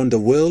from around the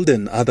world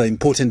and other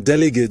important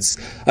delegates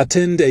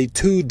attend a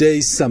 2-day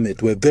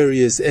summit where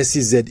various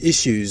SEZ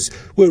issues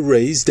were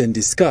raised and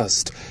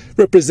discussed.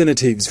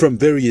 Representatives from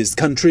various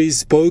countries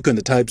spoke on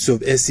the types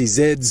of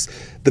SEZs,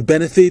 the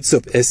benefits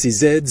of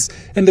SEZs,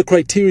 and the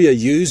criteria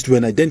used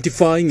when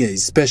identifying a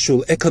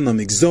special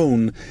economic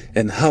zone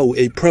and how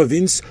a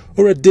province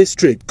or a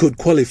district could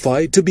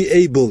qualify to be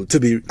able to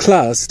be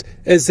classed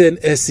as an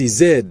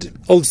SEZ.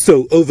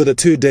 Also, over the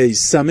 2-day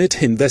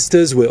summit,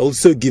 investors were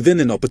also given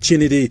an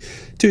opportunity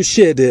to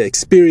share their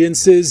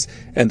experiences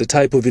and the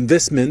type of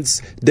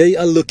investments they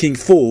are looking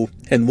for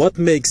and what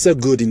makes a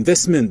good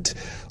investment.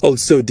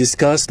 Also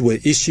discussed were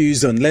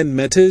issues on land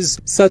matters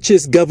such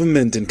as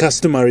government and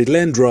customary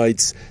land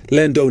rights,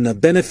 landowner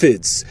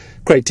benefits,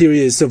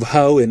 criteria of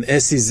how an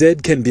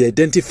SEZ can be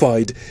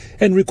identified,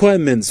 and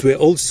requirements were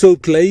also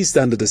placed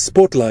under the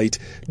spotlight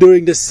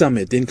during the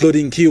summit,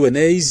 including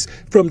Q&As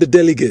from the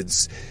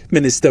delegates.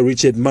 Minister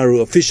Richard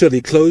Maru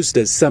officially closed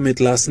the summit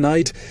last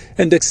night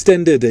and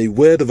extended a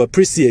word of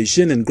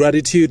appreciation and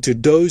gratitude to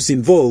those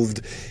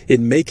involved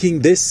in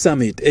making this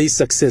summit a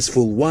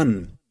successful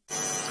one.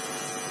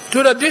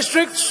 To the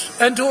districts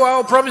and to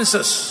our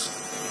provinces,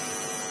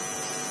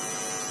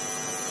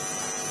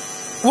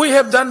 we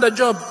have done the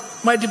job,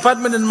 my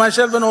department and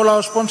myself and all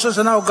our sponsors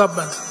and our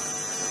government.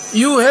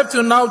 You have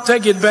to now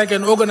take it back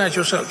and organize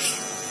yourselves.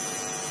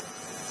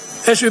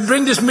 As we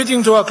bring this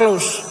meeting to a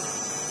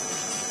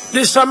close,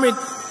 this summit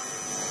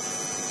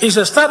is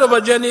the start of a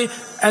journey,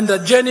 and the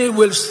journey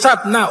will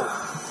start now.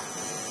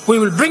 We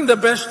will bring the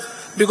best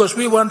because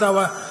we want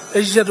our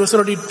SEZ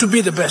authority to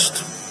be the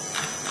best.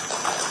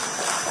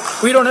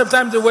 We don't have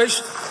time to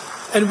waste,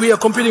 and we are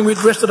competing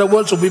with the rest of the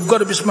world, so we've got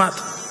to be smart.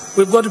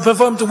 We've got to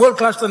perform to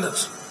world-class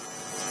standards.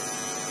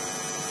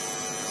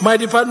 My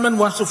department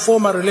wants to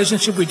form a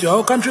relationship with you.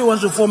 Our country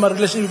wants to form a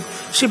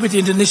relationship with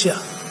Indonesia,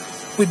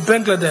 with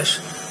Bangladesh,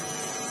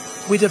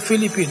 with the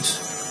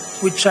Philippines,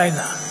 with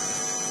China.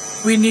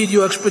 We need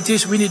your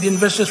expertise, we need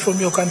investors from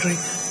your country,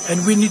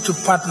 and we need to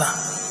partner.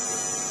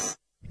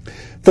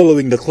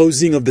 Following the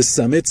closing of the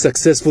summit,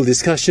 successful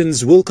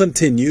discussions will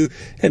continue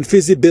and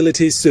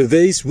feasibility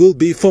surveys will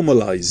be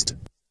formalized.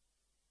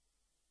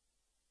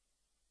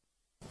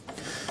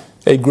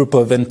 A group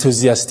of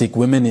enthusiastic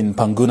women in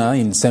Panguna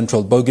in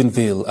central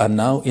Bougainville are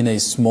now in a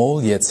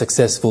small yet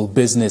successful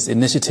business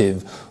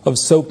initiative of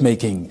soap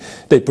making.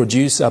 They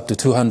produce up to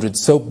 200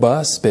 soap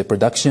bars per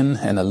production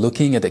and are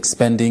looking at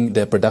expanding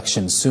their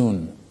production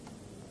soon.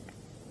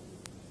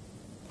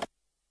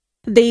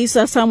 These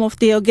are some of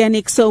the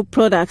organic soap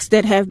products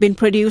that have been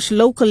produced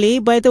locally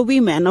by the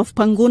women of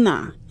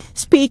Panguna.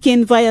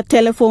 Speaking via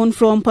telephone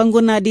from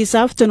Panguna this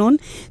afternoon,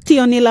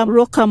 Tionila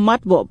Roka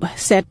Matbob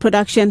said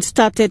production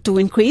started to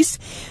increase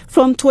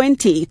from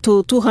 20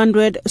 to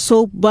 200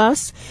 soap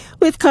bars,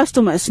 with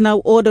customers now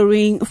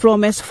ordering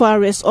from as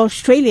far as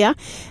Australia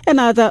and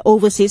other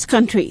overseas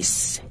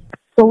countries.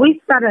 So we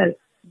started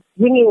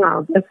bringing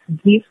out as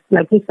gifts,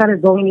 like we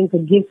started going into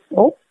gift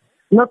soap,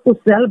 not to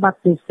sell,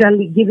 but to sell,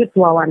 give it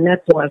to our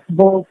network,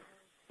 both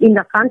in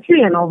the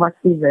country and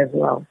overseas as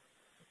well.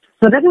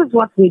 So that was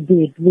what we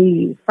did.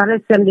 We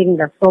started sending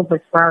the soap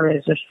as far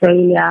as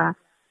Australia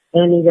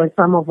and even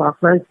some of our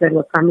friends that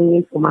were coming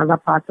in from other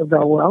parts of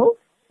the world.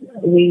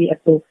 We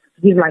had to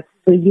give like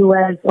to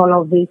US, all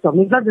of this. So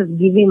we got just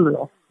give him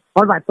all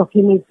by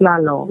talking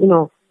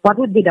what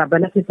would be the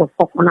benefit of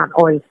coconut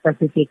oil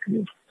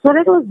specifically. So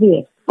that was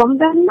it. From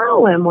then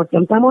now,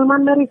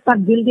 Mary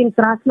started building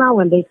trust now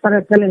and they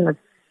started telling us,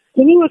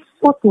 can you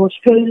export to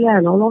Australia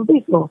and all of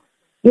this?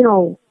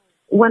 So,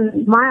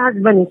 when my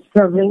husband is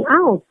traveling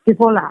out,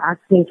 people are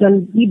asking,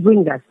 can we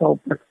bring that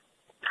soap?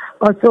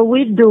 So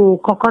we do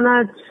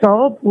coconut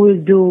soap, we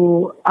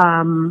do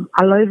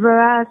aloe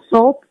vera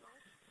soap,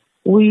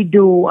 we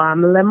do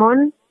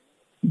lemon.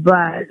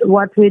 But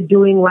what we're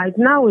doing right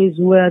now is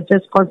we're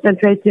just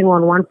concentrating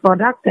on one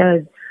product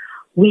as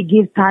we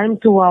give time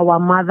to our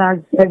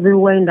mothers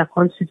everywhere in the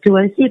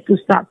constituency to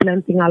start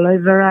planting aloe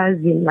veras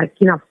in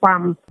a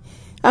farm.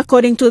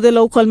 According to the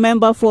local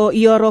member for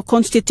Yoro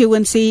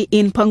constituency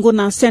in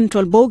Panguna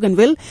Central,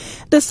 Bougainville,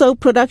 the soap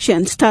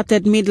production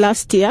started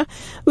mid-last year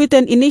with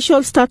an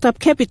initial startup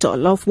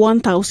capital of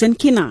 1,000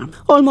 kina.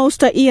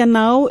 Almost a year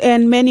now,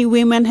 and many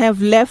women have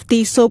left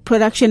the soap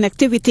production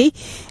activity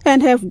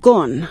and have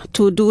gone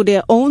to do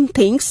their own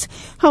things.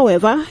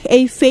 However,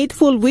 a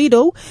faithful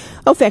widow,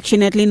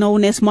 affectionately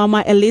known as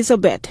Mama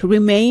Elizabeth,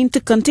 remained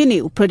to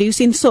continue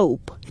producing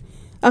soap.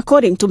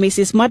 According to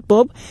Mrs.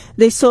 Matbob,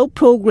 the soap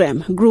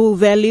program grew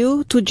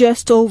value to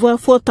just over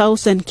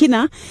 4,000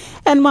 kina,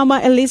 and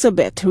Mama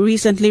Elizabeth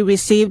recently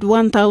received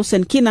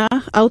 1,000 kina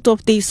out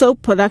of the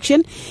soap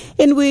production,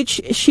 in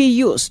which she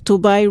used to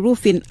buy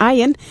roofing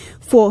iron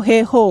for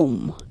her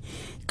home.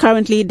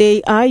 Currently,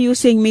 they are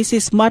using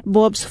Mrs.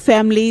 Matbob's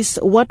family's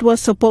what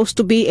was supposed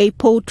to be a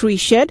poultry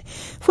shed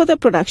for the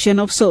production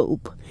of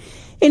soap.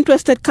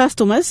 Interested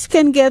customers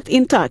can get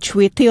in touch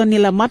with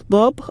Tionila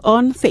Matbob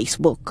on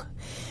Facebook.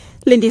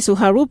 Lindy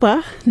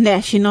Suharupa,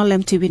 National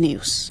EMTV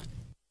News.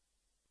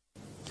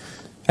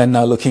 And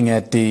now looking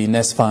at the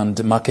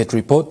Nesfund market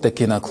report, the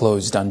kina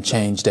closed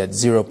unchanged at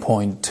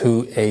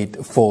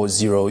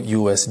 $0.2840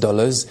 US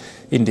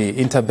in the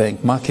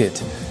interbank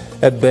market.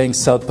 At Bank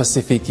South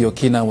Pacific, your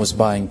kina was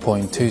buying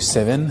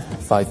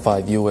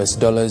 $0.2755 US,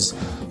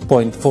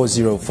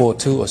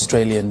 $0.4042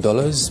 Australian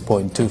dollars,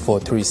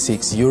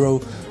 $0.2436 euro,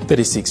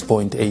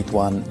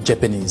 36.81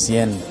 Japanese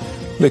yen.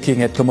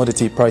 Looking at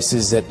commodity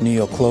prices at New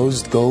York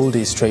closed, gold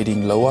is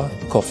trading lower,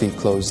 coffee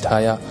closed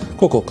higher,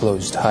 cocoa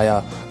closed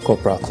higher,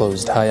 copra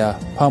closed higher,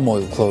 palm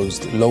oil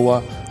closed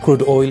lower,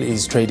 crude oil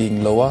is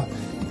trading lower,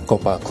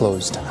 copper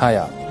closed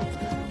higher.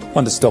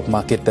 On the stock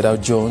market, the Dow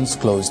Jones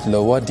closed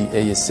lower, the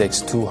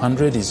ASX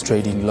 200 is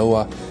trading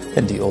lower,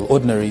 and the All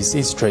Ordinaries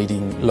is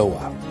trading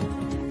lower.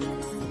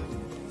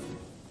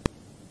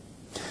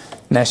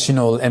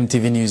 National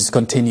EMTV News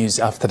continues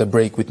after the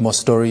break with more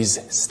stories.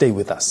 Stay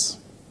with us.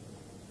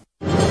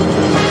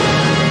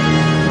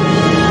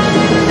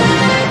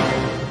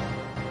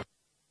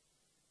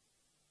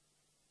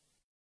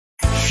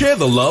 Share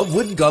the love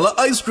with Gullah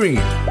Ice Cream,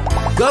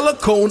 Gullah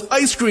Cone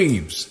Ice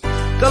Creams,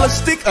 Gullah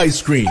Stick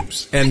Ice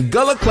Creams, and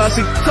Gullah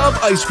Classic Tub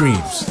Ice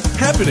Creams.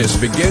 Happiness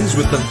begins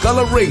with the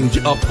Gullah range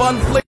of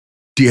fun flavors.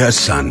 Dear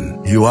son,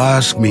 you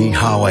ask me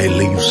how I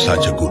live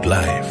such a good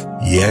life.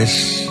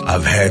 Yes,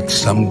 I've had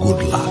some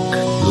good luck,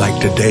 like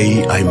the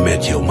day I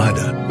met your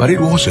mother. But it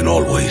wasn't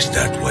always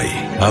that way.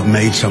 I've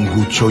made some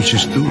good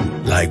choices too,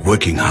 like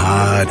working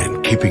hard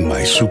and keeping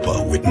my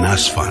super with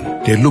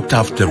NASFund. They looked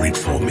after it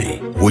for me,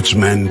 which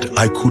meant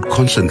I could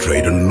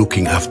concentrate on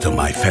looking after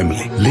my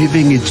family,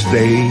 living each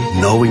day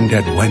knowing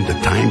that when the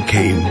time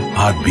came,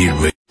 I'd be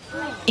ready.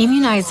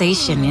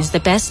 Immunization is the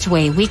best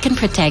way we can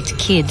protect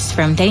kids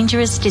from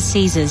dangerous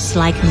diseases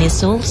like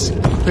measles,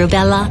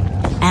 rubella,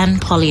 and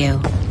polio.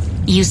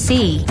 You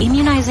see,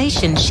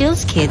 immunization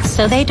shields kids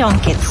so they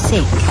don't get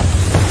sick.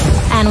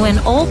 And when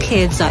all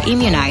kids are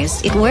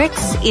immunized, it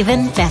works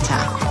even better.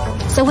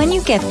 So when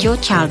you get your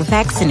child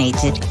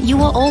vaccinated,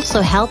 you are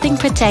also helping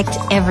protect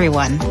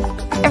everyone.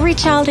 Every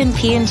child in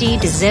PNG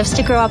deserves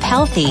to grow up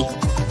healthy.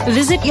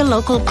 Visit your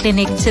local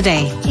clinic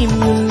today.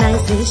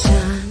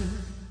 Immunization.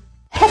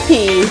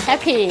 Happy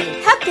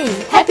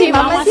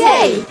Mama's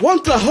Yay!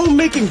 Want a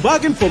homemaking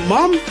bargain for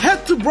mom?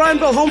 Head to Brian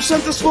Bell Home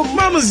Centers for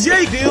Mama's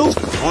Yay deals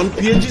on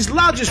PNG's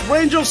largest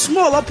range of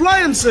small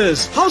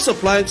appliances. House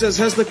Appliances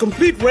has the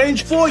complete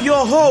range for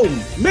your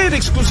home. Made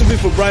exclusively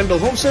for Brian Bell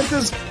Home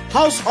Centers,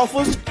 House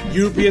offers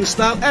European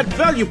style at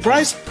value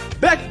price,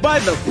 backed by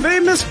the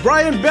famous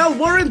Brian Bell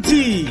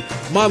warranty.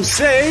 Mom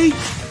say,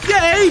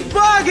 Yay,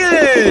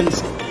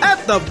 bargains!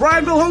 At the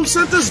Bryanville Home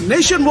Centers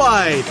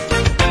nationwide.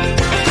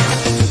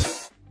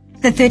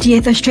 The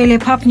 30th Australia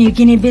Papua New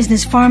Guinea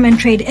Business Farm and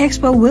Trade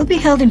Expo will be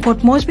held in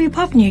Port Moresby,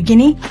 Papua New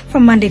Guinea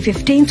from Monday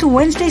 15 to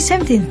Wednesday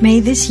 17th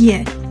May this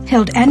year.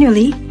 Held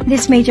annually,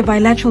 this major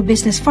bilateral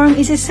business forum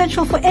is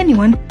essential for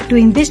anyone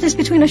doing business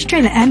between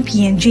Australia and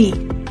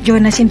PNG.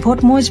 Join us in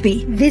Port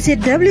Moresby. Visit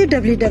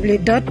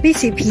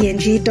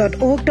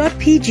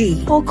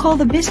www.bcpng.org.pg or call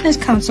the Business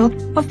Council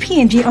of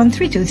PNG on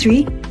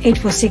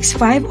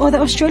 323-8465 or the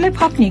Australia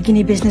Papua New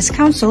Guinea Business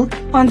Council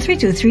on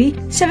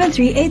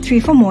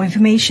 323-7383 for more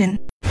information.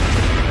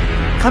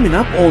 Coming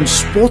up on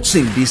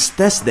Sportsing this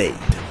Thursday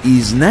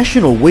is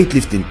national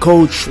weightlifting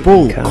coach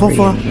Paul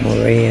Koffa,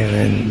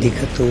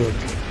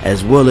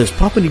 as well as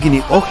Papua New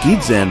Guinea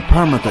Orchids and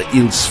Parramatta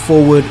Eels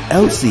forward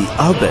Elsie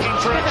Albert.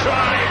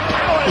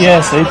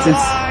 Yes,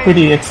 it's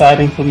pretty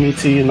exciting for me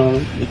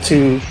to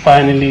to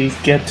finally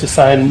get to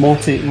sign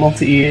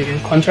multi-year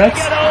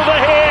contracts.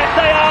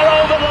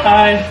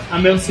 Hi,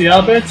 I'm Elsie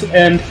Albert,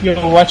 and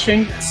you're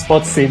watching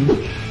Sportsing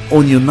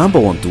on your number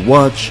one to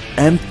watch,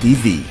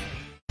 MTV.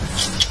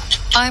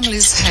 I'm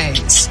Liz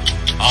Hayes.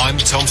 I'm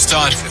Tom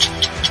Steinfeld.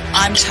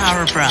 I'm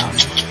Tara Brown.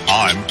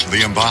 I'm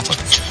Liam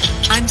Bartlett.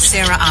 I'm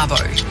Sarah Arbo.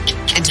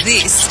 And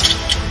this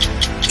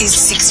is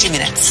 60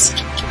 Minutes.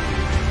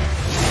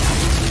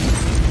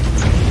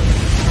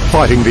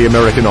 Fighting the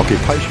American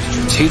occupation.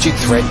 Strategic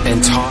threat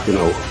and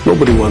time.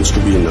 Nobody wants to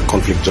be in a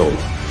conflict zone.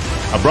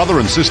 A brother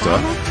and sister,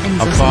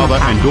 a father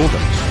and daughter.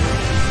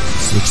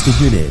 60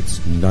 Minutes,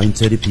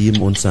 9:30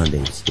 p.m. on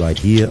Sundays, right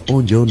here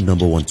on your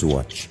number one to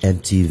watch,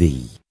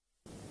 MTV.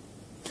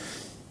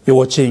 You're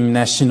watching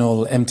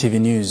National MTV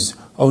News.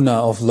 Owner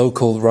of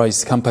local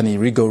rice company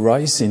Rigo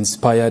Rice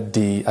inspired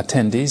the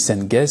attendees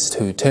and guests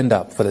who turned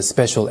up for the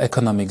Special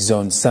Economic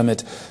Zone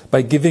Summit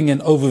by giving an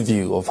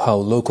overview of how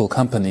local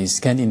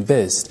companies can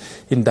invest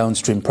in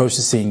downstream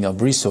processing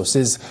of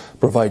resources,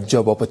 provide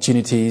job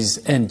opportunities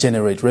and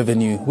generate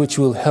revenue which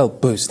will help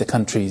boost the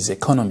country's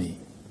economy.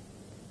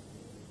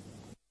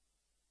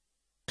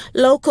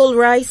 Local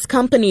rice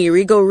company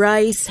Rigo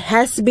Rice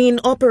has been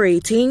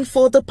operating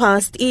for the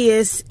past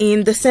years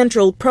in the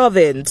Central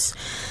Province.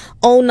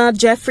 Owner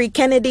Jeffrey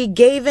Kennedy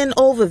gave an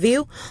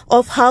overview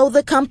of how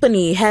the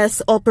company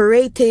has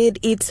operated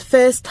its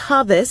first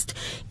harvest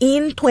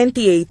in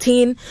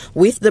 2018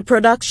 with the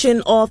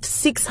production of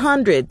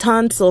 600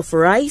 tons of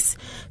rice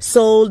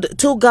sold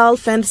to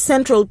Gulf and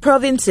Central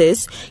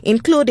provinces,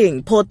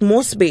 including Port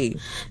Moresby.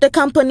 The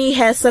company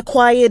has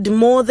acquired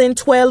more than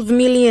 12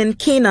 million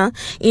kina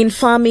in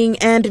farming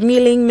and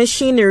milling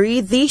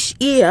machinery this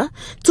year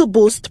to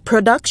boost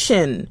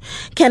production.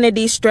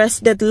 Kennedy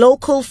stressed that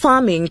local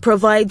farming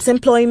provides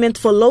employment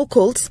for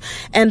locals,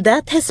 and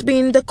that has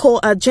been the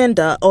core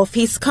agenda of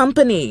his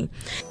company.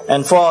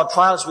 And for our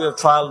trials, we have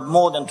trialed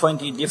more than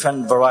 20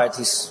 different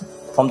varieties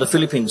from the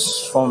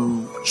Philippines,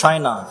 from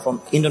China,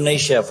 from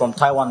Indonesia, from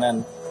Taiwan,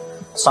 and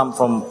some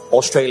from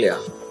Australia.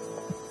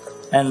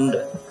 And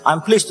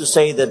I'm pleased to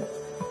say that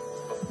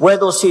where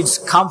those seeds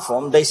come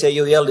from, they say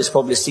your yield is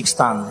probably 6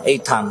 ton,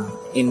 8 ton.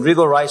 In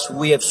Rigo Rice,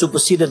 we have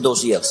superseded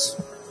those yields.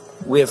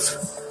 We have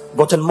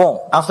gotten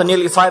more. After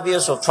nearly 5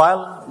 years of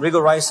trial, Rigo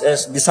Rice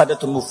has decided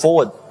to move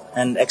forward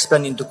and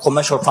expand into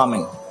commercial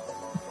farming.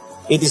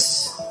 It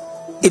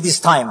is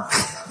time.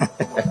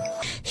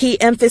 He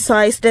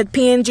emphasized that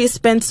PNG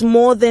spends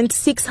more than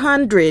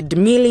 600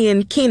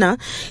 million kina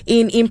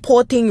in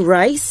importing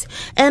rice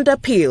and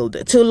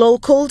appealed to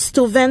locals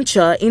to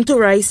venture into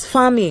rice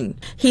farming.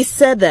 He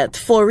said that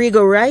for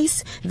Rigo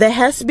Rice, there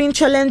has been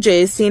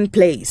challenges in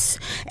place,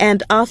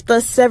 and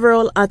after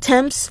several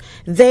attempts,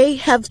 they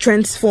have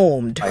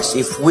transformed.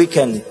 If we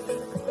can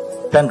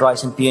plant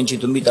rice in PNG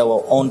to meet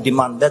our own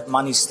demand, that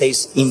money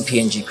stays in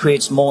PNG,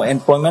 creates more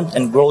employment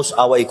and grows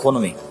our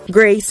economy.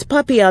 Grace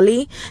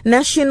Papiali,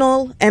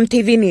 National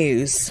MTV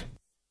News.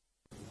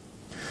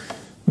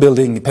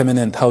 Building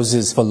permanent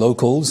houses for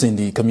locals in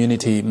the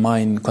Community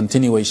Mine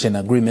Continuation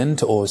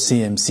Agreement or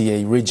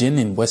CMCA region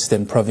in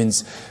Western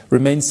Province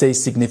remains a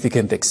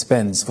significant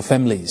expense for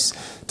families.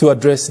 To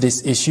address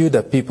this issue,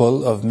 the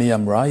people of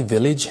Miamrai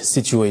village,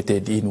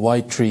 situated in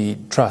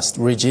Whitetree Trust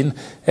region,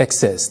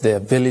 accessed their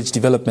village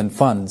development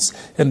funds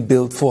and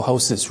built 4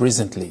 houses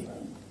recently.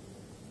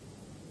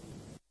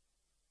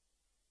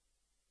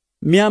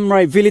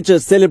 Miamrai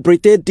villagers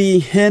celebrated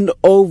the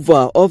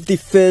handover of the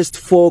first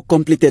 4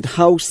 completed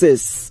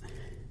houses.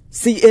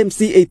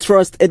 CMCA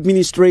Trust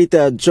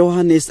Administrator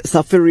Johannes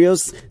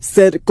Safarios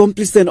said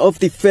completion of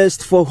the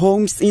first 4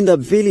 homes in the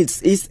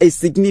village is a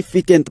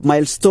significant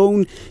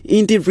milestone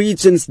in the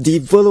region's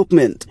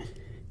development.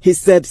 He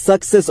said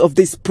success of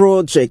this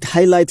project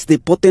highlights the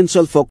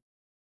potential for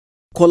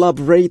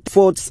collaborative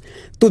efforts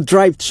to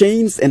drive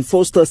change and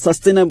foster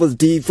sustainable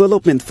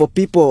development for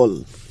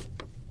people.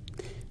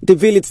 The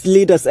village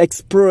leaders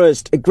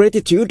expressed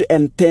gratitude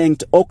and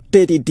thanked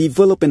Oktedi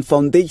Development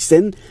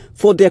Foundation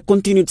for their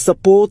continued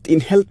support in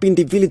helping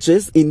the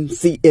villages in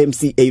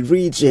CMCA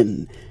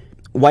region.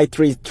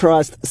 Whitetree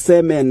Trust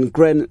Chairman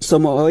Grand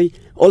Somoy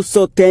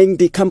also thanked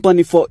the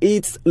company for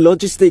its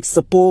logistics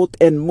support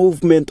and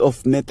movement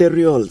of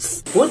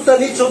materials. What the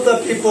needs of the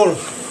people,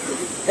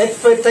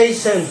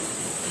 expectation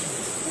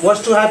was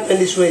to happen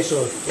this way,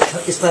 so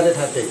it started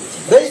happening.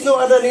 There is no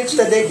other needs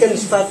that they can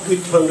start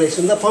with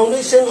foundation. The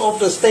foundation of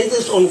the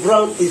status on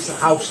ground is a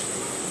house.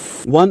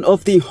 One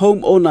of the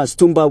homeowners,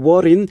 Tumba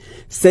Warren,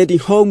 said the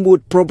home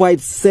would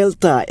provide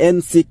shelter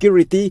and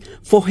security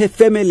for her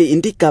family in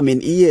the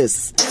coming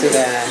years.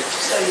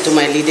 To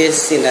my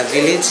leaders in the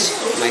village,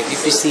 my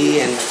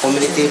DPC and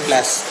community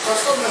plus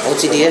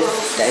OTDF,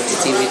 the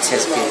entity which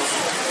has been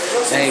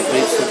very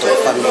grateful to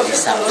offer me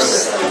this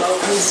house.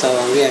 So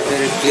we are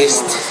very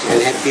pleased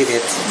and happy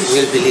that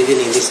we'll be living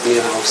in this new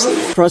house.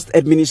 Trust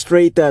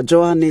Administrator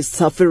Johannes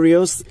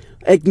Safarios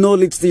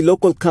acknowledged the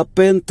local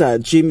carpenter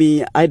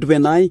Jimmy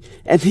Idwenai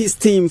and his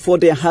team for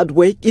their hard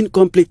work in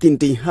completing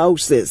the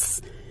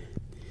houses.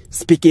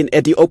 Speaking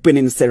at the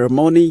opening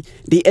ceremony,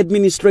 the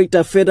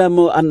administrator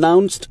furthermore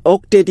announced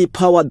Octedi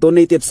Power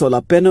donated solar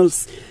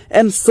panels,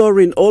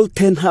 ensuring all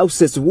 10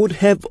 houses would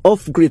have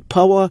off-grid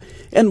power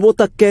and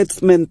water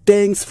catchment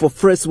tanks for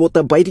fresh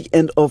water by the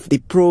end of the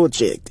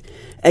project.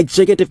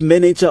 Executive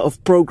Manager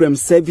of Program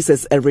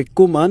Services Eric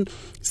Kuman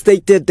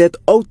stated that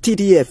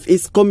OTDF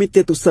is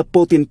committed to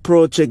supporting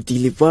project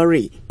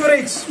delivery.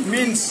 Rates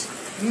means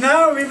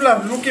now we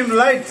are looking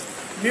light,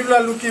 we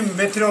are looking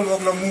material work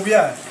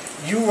movia.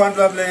 You want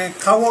to have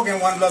kawok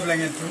and one love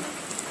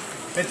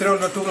material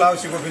to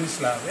house you go finish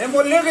lab. And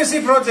more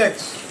legacy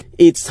projects.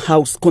 Its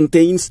house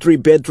contains 3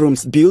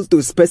 bedrooms built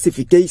to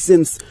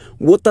specifications,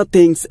 water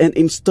tanks and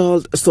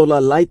installed solar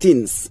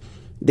lightings.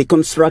 The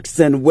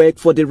construction work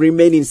for the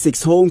remaining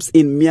 6 homes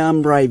in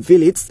Miamrai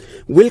village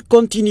will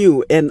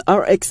continue and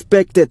are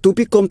expected to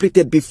be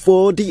completed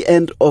before the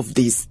end of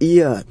this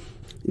year.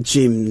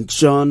 Jim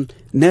John,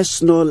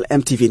 National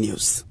EMTV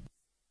News.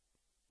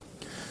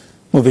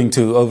 Moving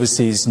to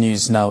overseas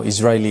news now,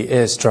 Israeli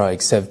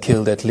airstrikes have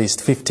killed at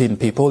least 15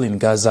 people in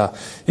Gaza,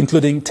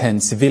 including 10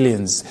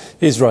 civilians.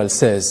 Israel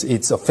says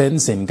its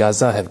offense in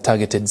Gaza have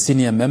targeted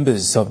senior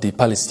members of the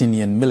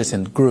Palestinian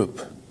militant group.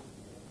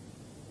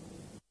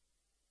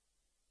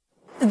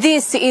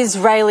 This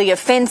Israeli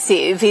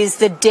offensive is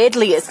the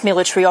deadliest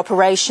military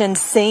operation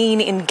seen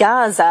in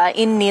Gaza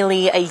in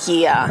nearly a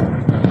year.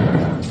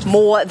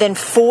 More than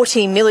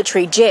 40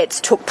 military jets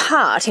took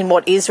part in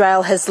what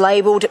Israel has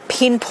labelled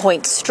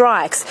pinpoint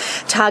strikes,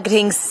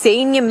 targeting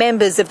senior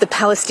members of the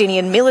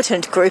Palestinian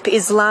militant group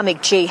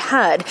Islamic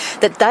Jihad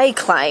that they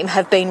claim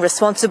have been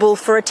responsible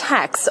for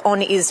attacks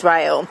on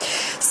Israel.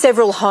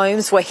 Several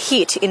homes were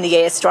hit in the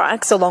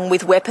airstrikes, along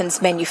with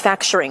weapons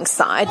manufacturing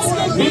sites.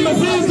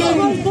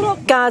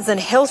 Gazan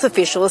health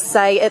officials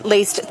say at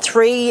least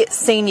 3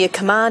 senior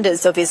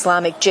commanders of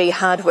Islamic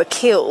Jihad were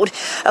killed,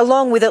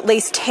 along with at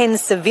least 10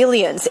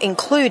 civilians,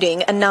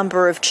 including a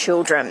number of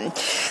children.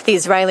 The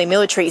Israeli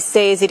military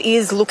says it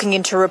is looking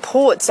into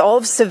reports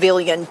of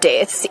civilian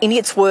deaths, in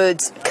its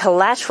words,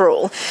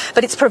 collateral,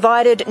 but it's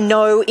provided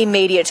no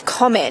immediate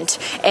comment,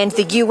 and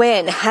the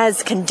UN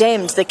has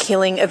condemned the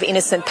killing of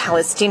innocent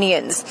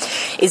Palestinians.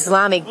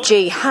 Islamic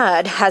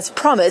Jihad has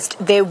promised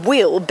there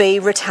will be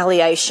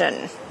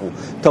retaliation.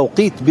 The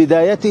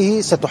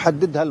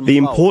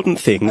important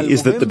thing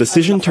is that the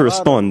decision to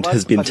respond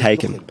has been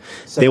taken.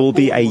 There will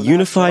be a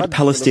unified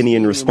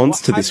Palestinian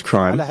response to this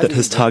crime that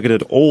has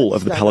targeted all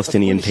of the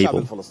Palestinian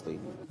people.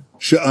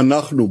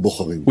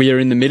 We are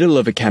in the middle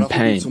of a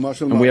campaign,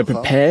 and we are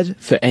prepared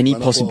for any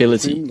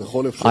possibility.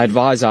 I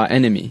advise our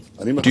enemy,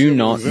 do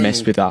not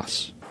mess with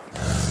us.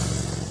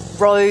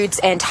 Roads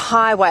and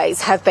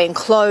highways have been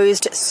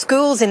closed.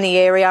 Schools in the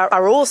area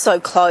are also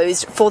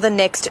closed for the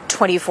next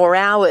 24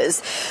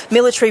 hours.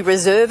 Military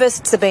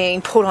reservists are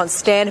being put on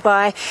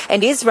standby,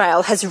 and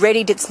Israel has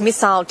readied its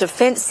missile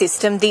defence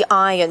system, the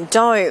Iron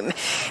Dome.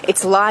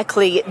 It's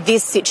likely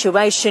this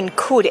situation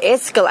could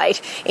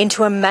escalate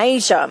into a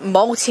major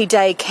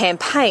multi-day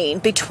campaign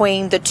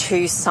between the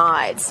two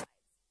sides.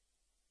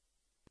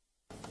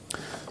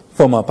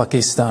 Former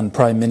Pakistan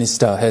Prime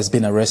Minister has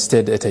been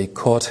arrested at a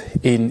court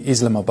in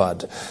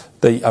Islamabad.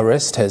 The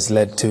arrest has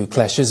led to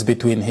clashes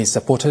between his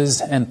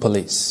supporters and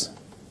police.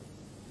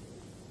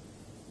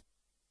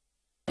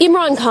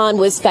 Imran Khan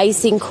was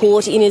facing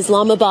court in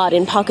Islamabad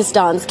in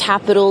Pakistan's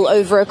capital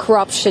over a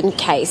corruption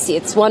case.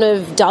 It's one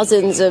of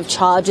dozens of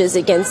charges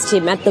against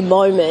him at the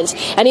moment.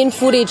 And in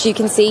footage, you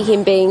can see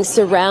him being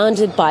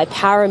surrounded by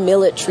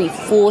paramilitary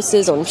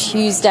forces on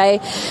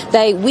Tuesday.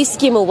 They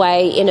whisk him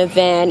away in a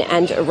van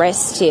and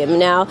arrest him.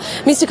 Now,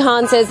 Mr.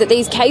 Khan says that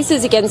these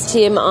cases against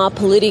him are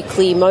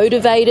politically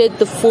motivated.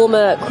 The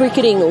former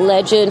cricketing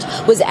legend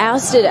was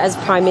ousted as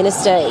Prime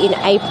Minister in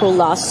April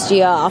last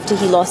year after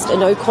he lost a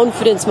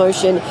no-confidence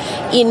motion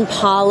in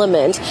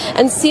Parliament.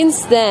 And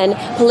since then,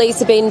 police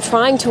have been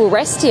trying to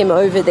arrest him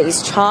over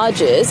these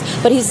charges,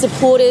 but his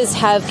supporters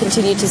have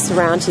continued to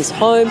surround his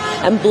home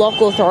and block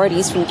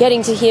authorities from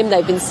getting to him.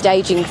 They've been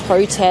staging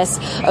protests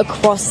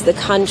across the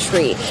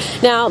country.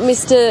 Now,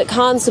 Mr.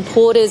 Khan's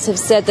supporters have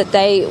said that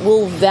they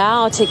will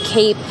vow to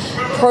keep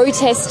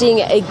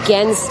protesting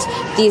against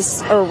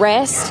this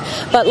arrest.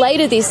 But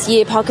later this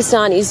year,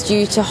 Pakistan is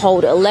due to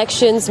hold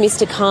elections.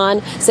 Mr.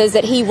 Khan says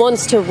that he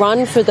wants to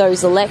run for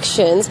those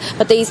elections,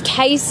 but these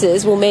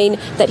cases will mean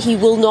that he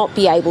will not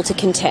be able to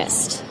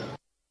contest.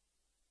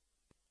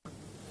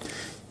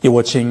 You're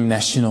watching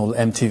National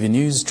MTV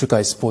News.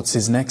 Trukai Sports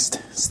is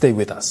next. Stay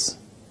with us.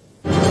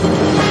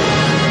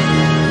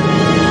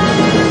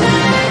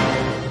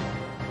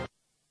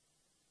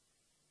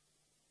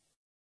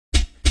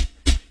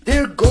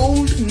 They're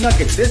gold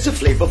nuggets. There's a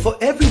flavor for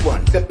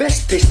everyone. The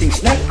best tasting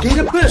snack. Get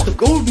a burst of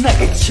gold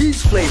nuggets.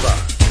 Cheese flavor.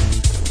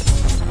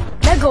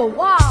 Mega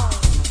wow.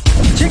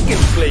 Chicken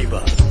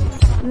flavor.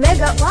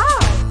 Mega wow.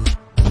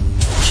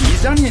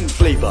 Cheese onion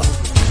flavor.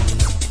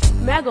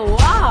 Mega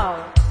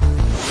wow.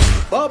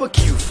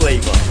 Barbecue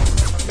flavor.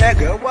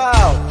 Mega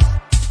wow.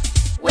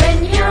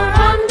 When you're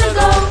on the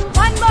go,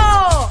 one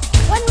more.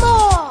 One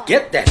more.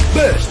 Get that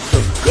burst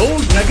of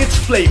gold nuggets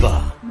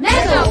flavor.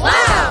 Mega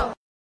wow.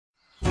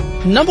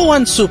 Number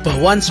One Super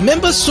wants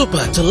Members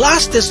Super to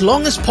last as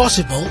long as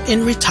possible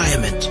in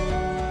retirement.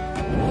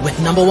 With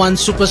Number One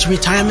Super's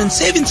retirement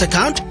savings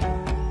account,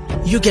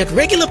 you get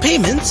regular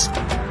payments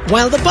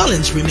while the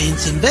balance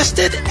remains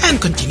invested and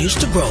continues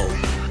to grow,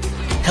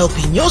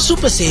 helping your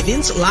super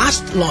savings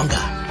last longer.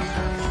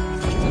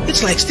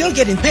 It's like still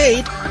getting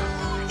paid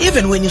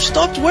even when you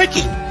stopped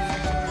working.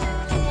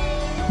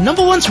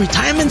 Number One's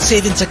retirement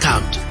savings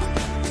account.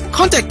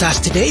 Contact us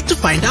today to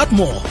find out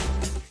more.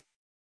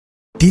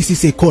 This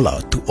is a call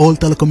out to all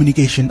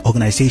telecommunication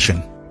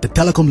organizations. The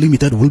Telecom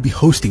Limited will be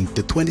hosting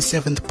the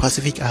 27th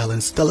Pacific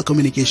Islands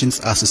Telecommunications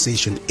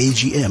Association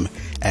AGM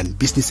and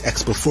Business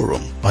Expo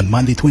Forum on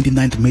Monday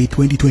 29th May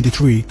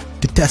 2023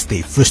 to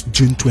Thursday 1st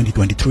June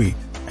 2023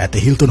 at the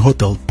Hilton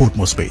Hotel, Port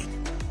Moresby.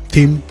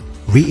 Theme: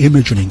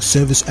 Reimagining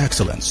Service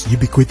Excellence,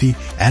 Ubiquity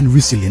and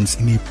Resilience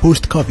in a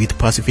Post-COVID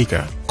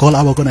Pacifica. Call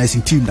our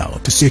organizing team now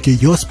to secure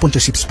your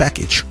sponsorships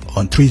package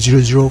on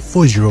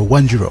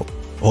 300-4010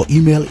 or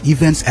email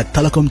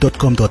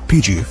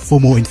events@telecom.com.pg for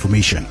more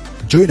information.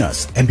 Join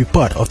us and be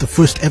part of the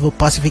first ever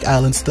Pacific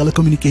Islands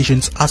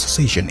Telecommunications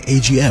Association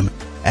AGM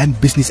and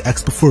Business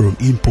Expo Forum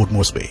in Port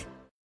Moresby.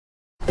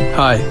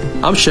 Hi,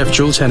 I'm Chef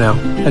Jules Henow,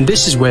 and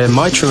this is where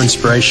my true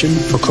inspiration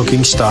for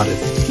cooking started.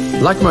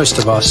 Like most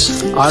of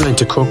us, I learned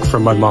to cook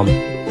from my mum.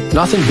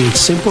 Nothing beats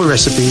simple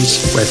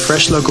recipes where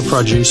fresh local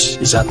produce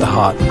is at the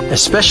heart,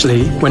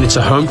 especially when it's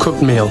a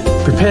home-cooked meal,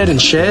 prepared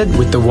and shared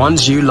with the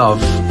ones you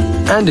love.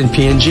 And in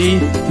PNG,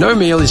 no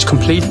meal is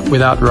complete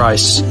without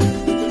rice.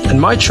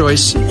 And my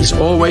choice is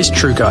always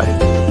Trukai.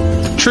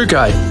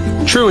 Trukai,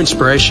 true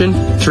inspiration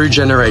through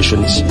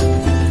generations.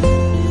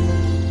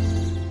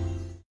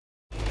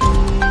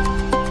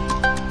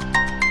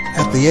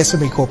 At the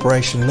SME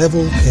Corporation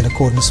level, in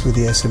accordance with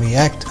the SME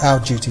Act, our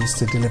duty is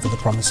to deliver the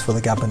promise for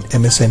the government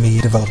MSME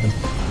development.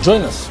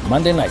 Join us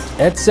Monday night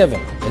at 7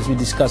 as we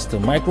discuss the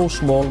micro,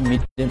 small,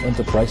 medium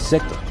enterprise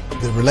sector.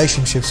 The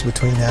relationships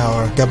between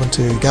our government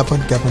to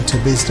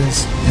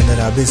business, and then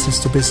our business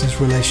to business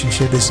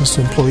relationship, business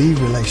to employee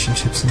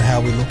relationships, and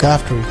how we look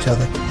after each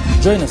other.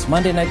 Join us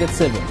Monday night at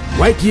 7.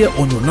 Right here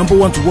on your number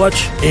one to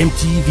watch,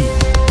 MTV.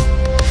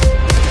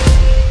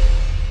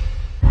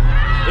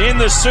 In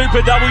the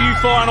Super W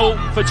final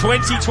for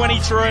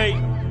 2023.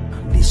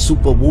 The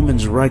Super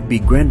Women's Rugby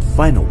Grand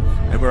Final.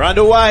 And we're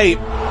underway.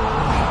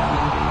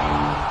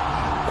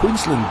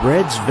 Queensland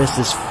Reds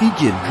versus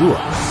Fijian Drua.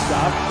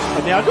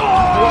 And now,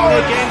 oh,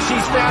 again,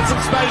 she's found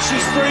some space.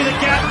 She's through the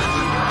gap.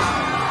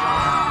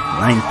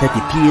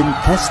 9:30 p.m.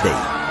 Thursday.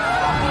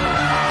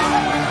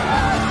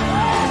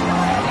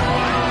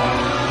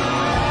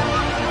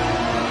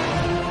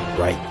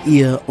 Right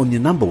here on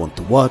your number one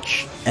to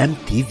watch,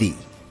 MTV.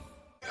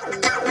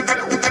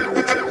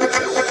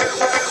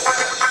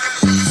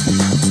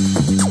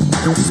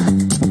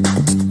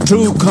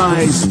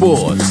 Trukai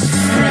Sports.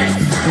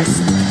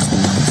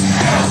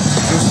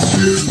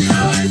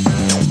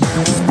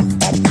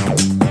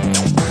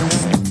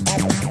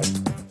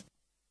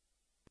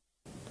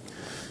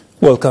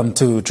 Welcome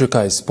to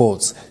Trukai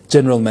Sports.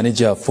 General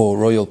Manager for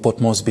Royal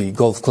Port Moresby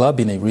Golf Club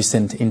in a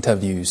recent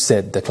interview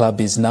said the club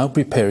is now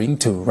preparing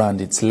to run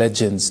its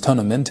Legends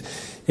tournament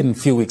in a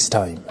few weeks'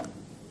 time.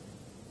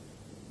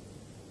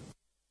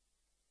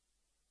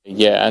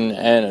 Yeah, and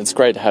it's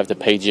great to have the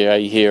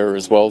PGA here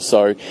as well.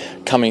 So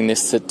coming this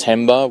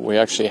September, we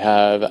actually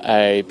have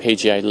a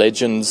PGA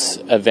Legends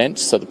event,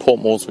 so the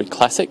Port Moresby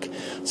Classic.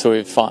 So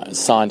we've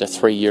signed a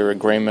 3-year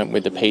agreement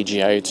with the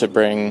PGA to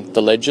bring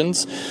the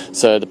Legends.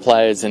 So the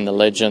players in the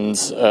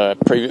Legends,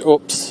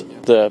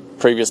 the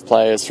previous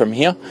players from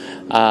here.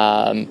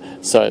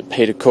 So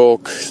Peter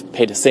Cook,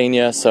 Peter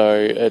Senior, so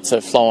it's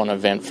a flow-on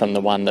event from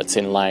the one that's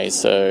in Lays,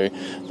 so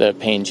the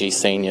PNG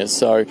Seniors.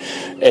 So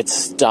it's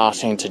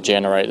starting to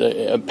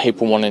generate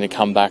people wanting to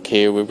come back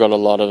here. We've got a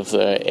lot of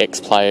the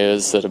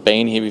ex-players that have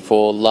been here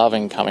before,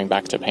 loving coming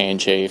back to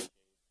PNG.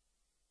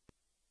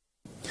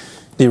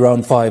 The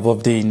round 5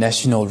 of the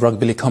National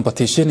Rugby League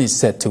competition is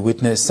set to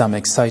witness some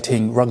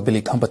exciting rugby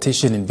league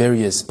competition in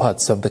various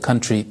parts of the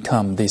country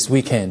come this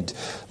weekend.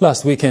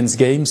 Last weekend's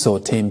game saw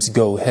teams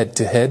go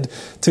head-to-head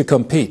to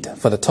compete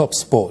for the top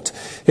spot.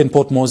 In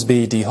Port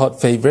Moresby, the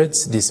hot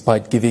favourites,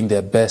 despite giving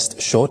their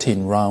best shot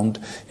in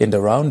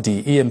the round,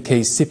 the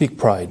EMK Civic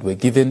Pride were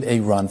given a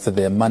run for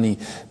their money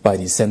by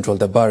the Central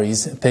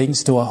Dabaris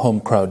thanks to a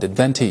home crowd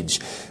advantage,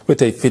 with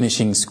a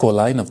finishing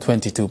scoreline of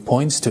 22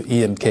 points to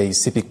EMK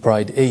Civic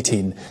Pride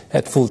 18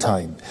 at full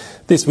time.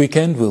 This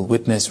weekend will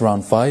witness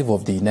round 5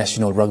 of the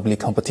National Rugby League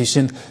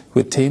competition,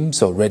 with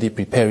teams already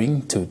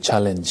preparing to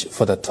challenge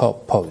for the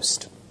top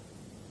post.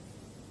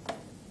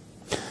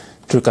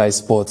 Trukai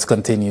Sports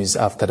continues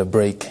after the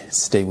break.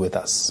 Stay with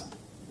us.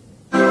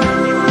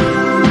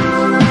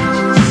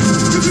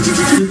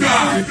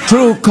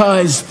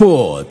 Trukai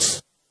Sports.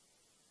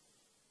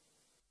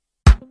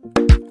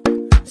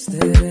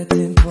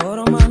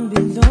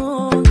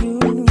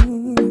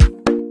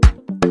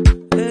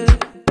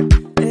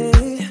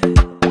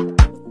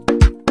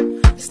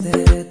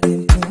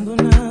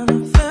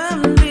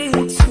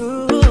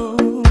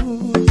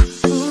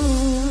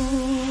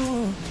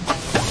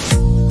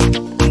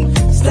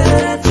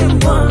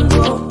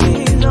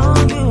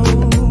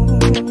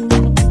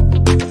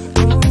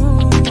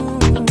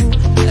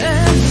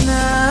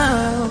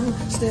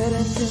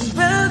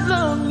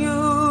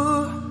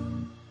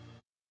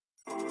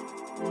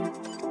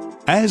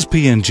 As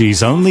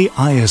PNG's only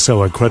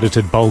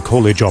ISO-accredited bulk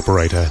haulage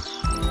operator,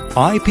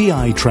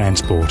 IPI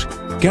Transport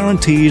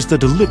guarantees the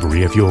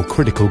delivery of your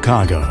critical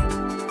cargo.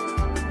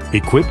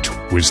 Equipped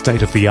with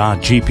state-of-the-art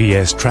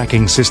GPS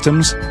tracking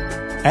systems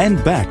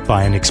and backed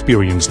by an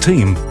experienced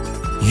team,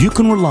 you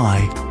can rely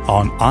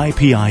on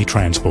IPI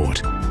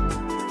Transport,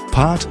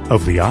 part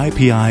of the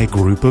IPI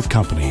group of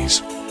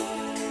companies.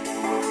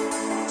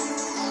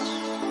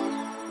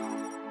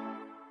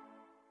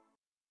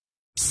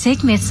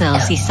 Sig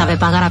missiles is sabi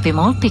pagarapi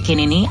mo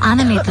pikinini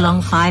anamit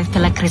long 5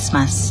 pela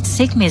Christmas.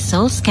 Sig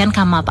missiles can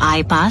come up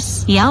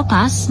iPass,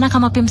 Yaupas na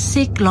kamapim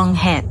sig long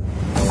head.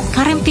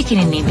 Karim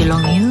pikinini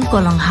belong you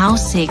golong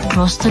house sig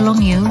cross to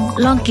long you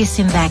long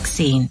kissing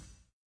vaccine.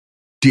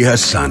 Dear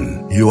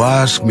son, you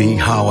ask me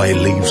how I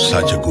live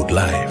such a good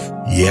life.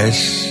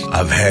 Yes,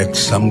 I've had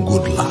some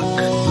good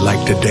luck,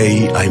 like the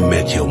day I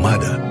met your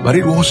mother. But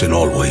it wasn't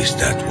always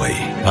that way.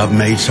 I've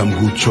made some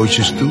good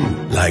choices too,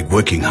 like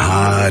working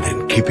hard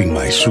and keeping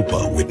my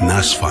super with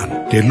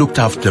NASFAN. They looked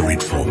after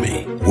it for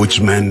me,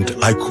 which meant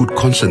I could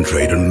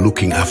concentrate on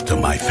looking after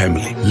my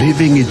family,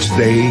 living each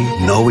day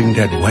knowing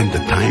that when the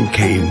time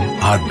came,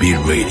 I'd be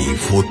ready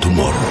for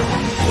tomorrow.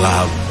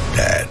 Love,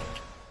 Dad.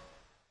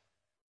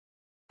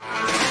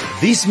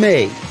 This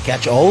May,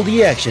 catch all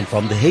the action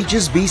from the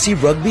HSBC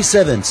Rugby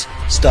Sevens,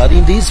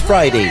 starting this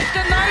Friday.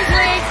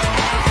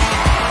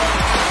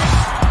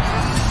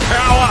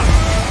 Power,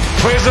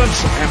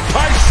 presence and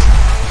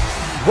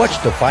pace.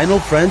 Watch the final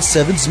France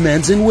Sevens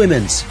men's and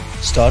women's,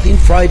 starting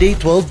Friday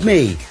 12th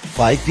May,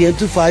 5 p.m.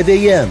 to 5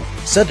 a.m.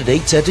 Saturday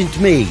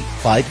 13th May,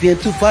 5 p.m.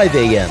 to 5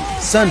 a.m.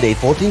 Sunday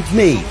 14th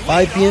May,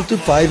 5 p.m. to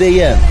 5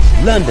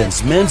 a.m.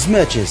 London's men's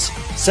matches,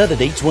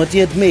 Saturday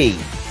 20th May,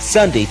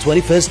 Sunday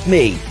 21st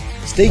May.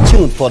 Stay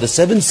tuned for the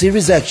 7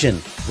 Series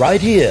action right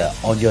here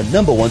on your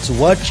number one to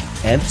watch,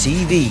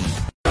 EMTV.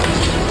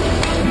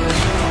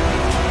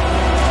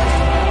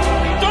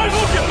 Don't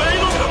look at me,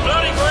 look at the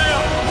bloody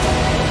ground.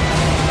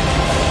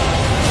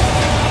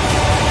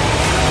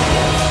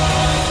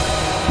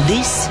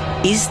 This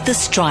is the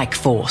Strike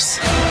Force,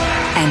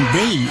 and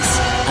these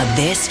are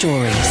their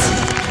stories.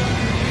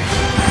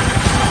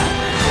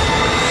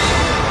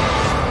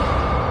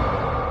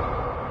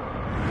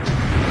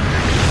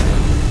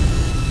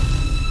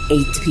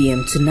 8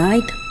 p.m.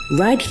 tonight,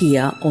 right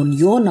here on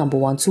your number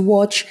one to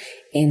watch,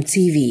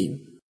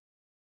 EMTV.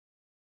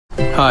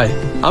 Hi,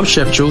 I'm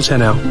Chef Jules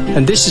Henao,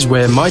 and this is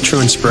where my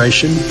true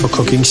inspiration for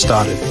cooking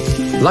started.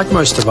 Like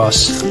most of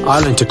us, I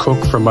learned to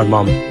cook from my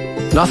mum.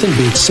 Nothing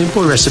beats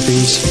simple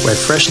recipes where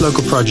fresh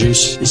local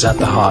produce is at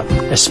the heart,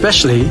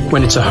 especially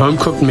when it's a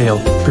home-cooked meal,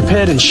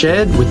 prepared and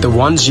shared with the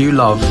ones you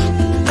love.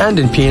 And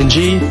in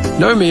PNG,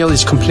 no meal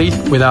is complete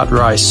without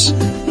rice.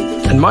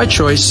 And my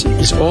choice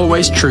is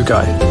always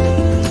Trukai.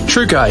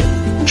 Trukai,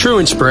 true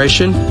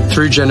inspiration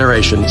through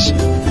generations.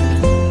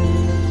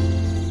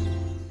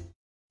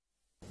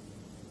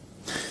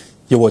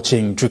 You're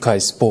watching Trukai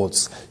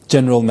Sports.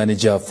 General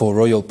Manager for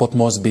Royal Port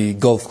Moresby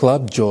Golf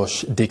Club,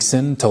 Josh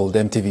Dixon, told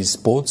MTV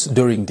Sports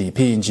during the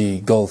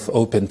PNG Golf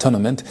Open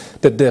tournament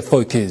that their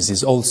focus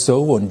is also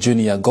on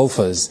junior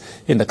golfers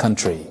in the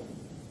country.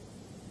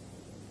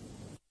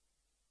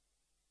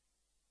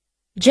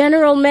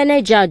 General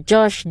Manager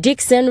Josh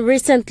Dixon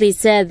recently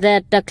said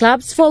that the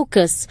club's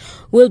focus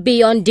will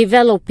be on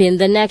developing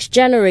the next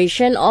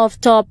generation of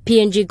top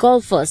PNG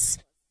golfers.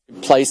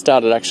 Play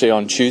started actually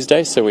on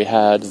Tuesday, so we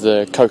had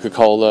the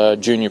Coca-Cola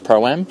Junior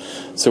Pro-Am.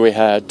 So we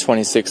had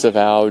 26 of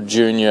our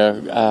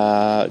junior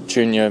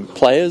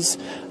players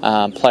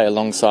play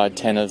alongside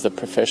 10 of the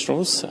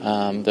professionals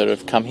that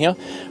have come here.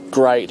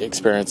 Great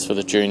experience for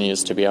the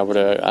juniors to be able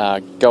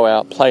to go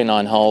out, play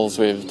 9 holes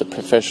with the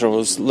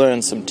professionals,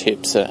 learn some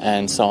tips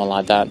and so on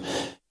like that.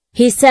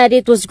 He said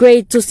it was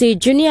great to see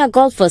junior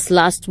golfers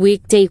last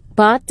week take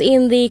part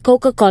in the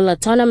Coca-Cola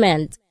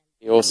tournament.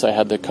 We also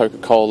had the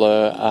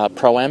Coca-Cola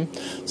Pro-Am,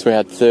 so we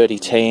had 30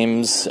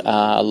 teams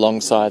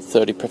alongside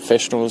 30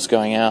 professionals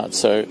going out,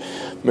 so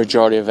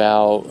majority of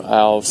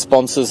our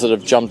sponsors that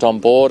have jumped on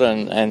board,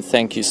 and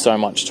thank you so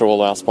much to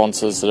all our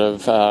sponsors that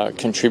have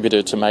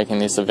contributed to making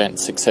this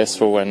event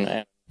successful.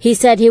 And he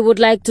said he would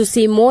like to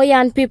see more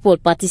young people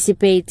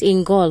participate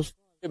in golf.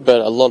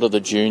 But a lot of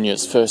the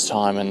juniors, first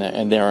time,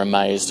 and they're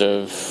amazed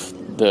of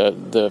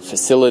the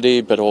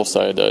facility, but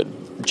also the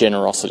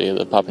generosity of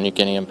the Papua New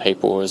Guinean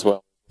people as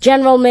well.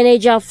 General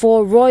Manager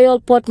for Royal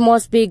Port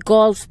Moresby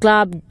Golf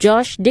Club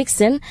Josh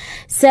Dixon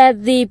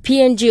said the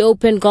PNG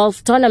Open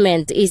Golf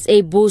Tournament is a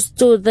boost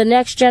to the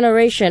next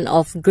generation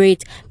of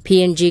great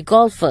PNG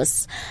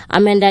golfers.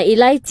 Amanda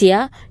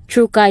Ilaitia,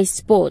 Trukai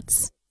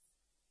Sports.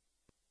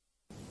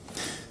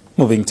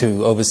 Moving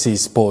to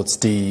overseas sports,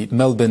 the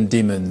Melbourne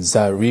Demons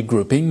are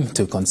regrouping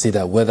to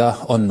consider whether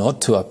or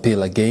not to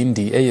appeal again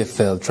the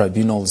AFL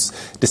Tribunal's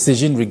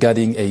decision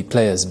regarding a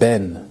player's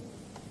ban.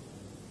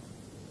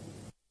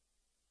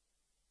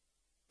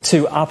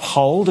 To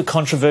uphold a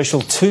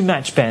controversial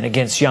 2-match ban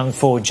against young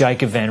forward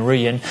Jacob van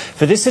Rooyen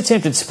for this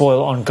attempted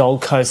spoil on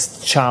Gold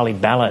Coast's Charlie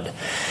Ballard.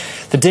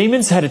 The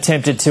Demons had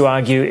attempted to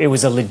argue it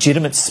was a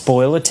legitimate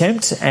spoil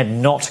attempt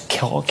and not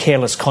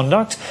careless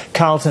conduct.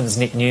 Carlton's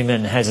Nick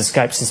Newman has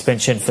escaped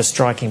suspension for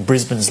striking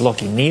Brisbane's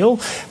Lockie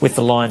Neal, with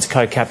the Lions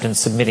co-captain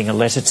submitting a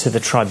letter to the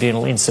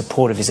tribunal in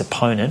support of his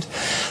opponent.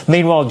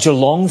 Meanwhile,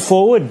 Geelong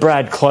forward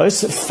Brad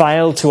Close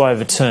failed to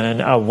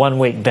overturn a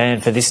 1-week ban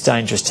for this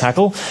dangerous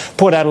tackle.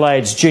 Port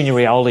Adelaide's Junior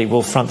Rioli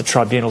will front the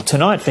tribunal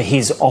tonight for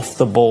his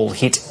off-the-ball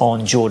hit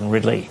on Jordan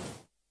Ridley.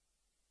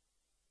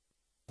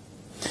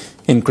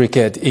 In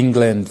cricket,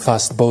 England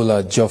fast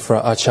bowler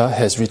Jofra Archer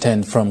has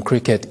returned from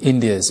Cricket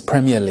India's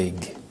Premier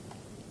League.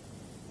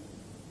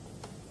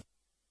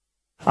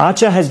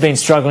 Archer has been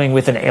struggling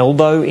with an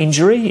elbow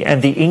injury,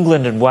 and the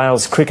England and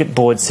Wales Cricket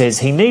Board says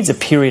he needs a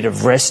period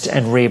of rest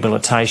and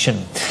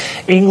rehabilitation.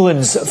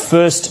 England's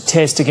first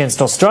test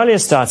against Australia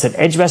starts at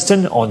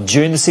Edgbaston on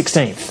June the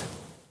 16th.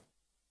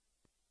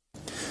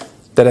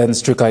 That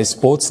ends Trukai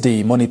Sports.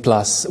 The Money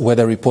Plus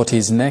weather report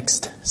is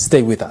next.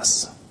 Stay with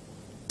us.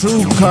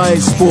 Trukai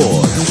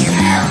Sports.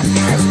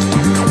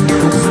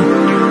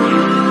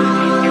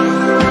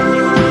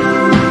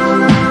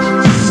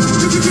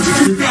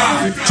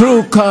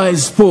 Trukai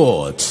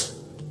Sports.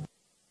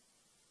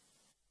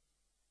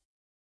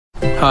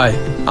 Hi,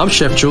 I'm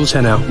Chef Jules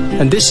Henao,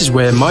 and this is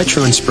where my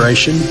true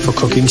inspiration for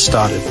cooking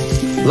started.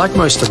 Like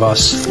most of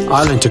us,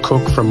 I learned to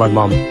cook from my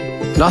mum.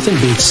 Nothing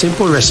beats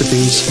simple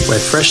recipes where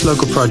fresh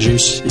local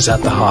produce is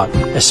at the heart,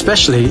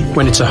 especially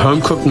when it's a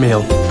home-cooked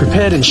meal,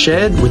 prepared and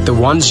shared with the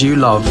ones you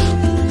love.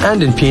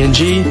 And in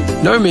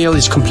PNG, no meal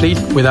is complete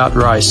without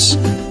rice.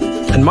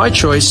 And my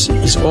choice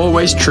is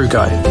always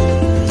Trukai.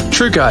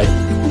 Trukai,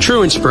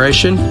 true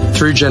inspiration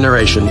through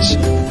generations.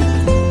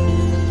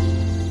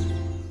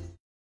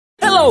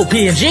 Hello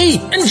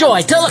PNG!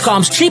 Enjoy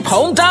Telecom's cheap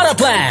home data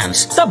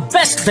plans. The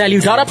best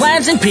value data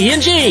plans in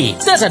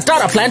PNG. There's a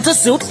data plan to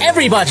suit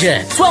every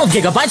budget. 12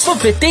 gigabytes for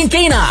 15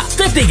 kina,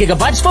 50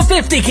 gigabytes for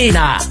 50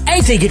 kina,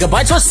 80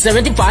 gigabytes for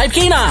 75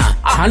 kina,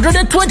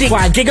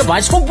 125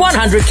 gigabytes for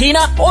 100 kina,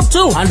 or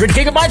 200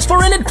 gigabytes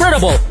for an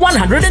incredible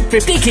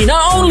 150 kina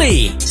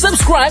only.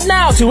 Subscribe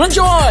now to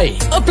enjoy.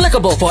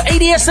 Applicable for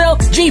ADSL,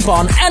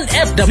 GPON, and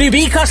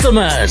FWB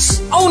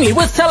customers. Only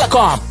with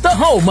Telecom, the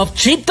home of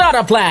cheap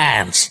data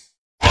plans.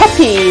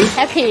 Happy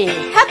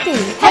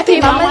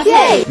Mama's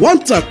Day!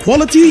 Want a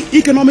quality,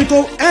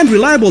 economical and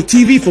reliable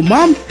TV for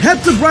mom?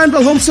 Head to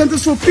Brindle Home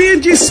Centers for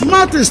PNG's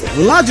smartest,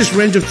 largest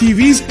range of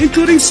TVs,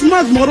 including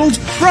smart models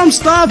from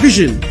Star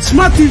Vision.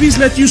 Smart TVs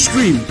let you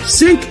stream,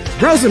 sync,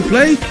 browse and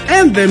play,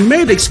 and they're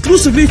made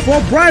exclusively for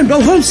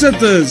Brindle Home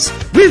Centers.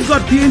 We've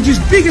got PNG's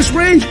biggest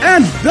range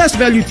and best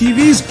value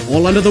TVs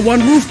all under the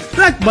one roof,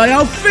 backed by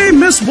our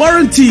famous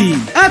warranty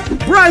at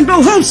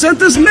Brindle Home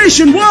Centers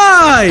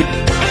nationwide.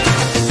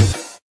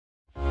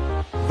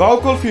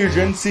 Vocal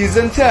Fusion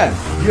Season 10,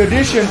 the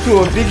audition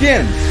tour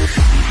begins.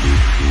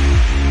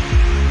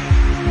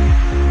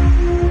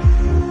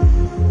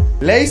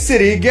 Lay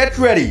City, get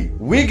ready.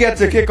 We get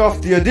to kick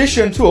off the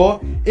audition tour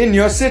in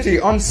your city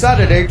on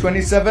Saturday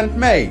 27th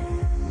May.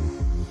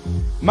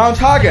 Mount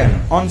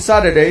Hagen on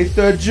Saturday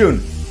 3rd June.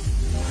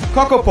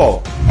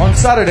 Kokopo on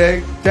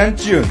Saturday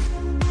 10th June.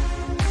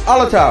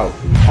 Alatau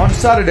on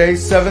Saturday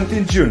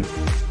 17th June.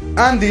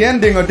 And the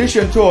ending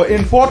audition tour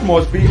in Port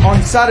Moresby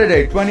on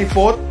Saturday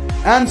 24th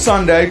and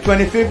Sunday,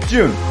 25th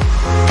June.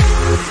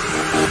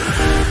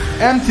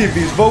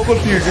 EMTV's Vocal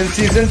Fusion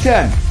Season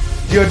 10,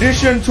 the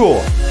audition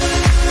tour.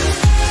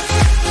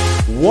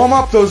 Warm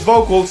up those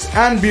vocals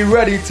and be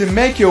ready to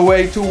make your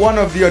way to one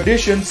of the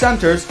audition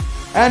centers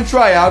and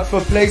try out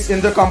for place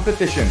in the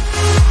competition.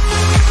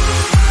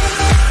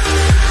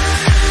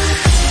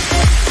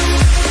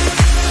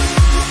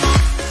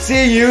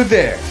 See you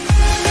there.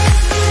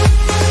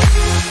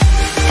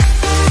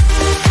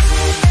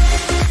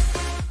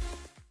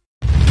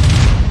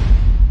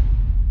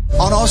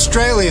 On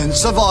Australian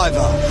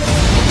Survivor,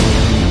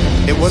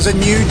 it was a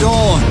new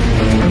dawn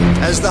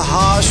as the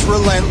harsh,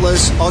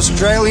 relentless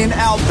Australian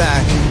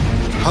outback,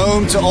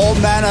 home to all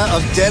manner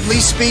of deadly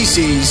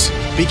species,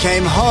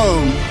 became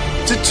home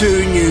to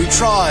two new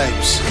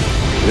tribes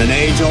with an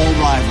age-old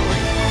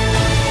rivalry: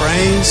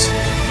 brains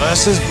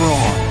versus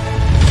brawn.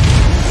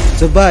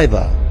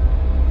 Survivor,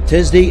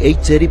 Thursday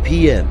 8:30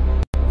 p.m.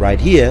 right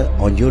here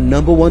on your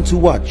number one to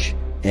watch,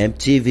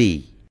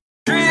 EMTV.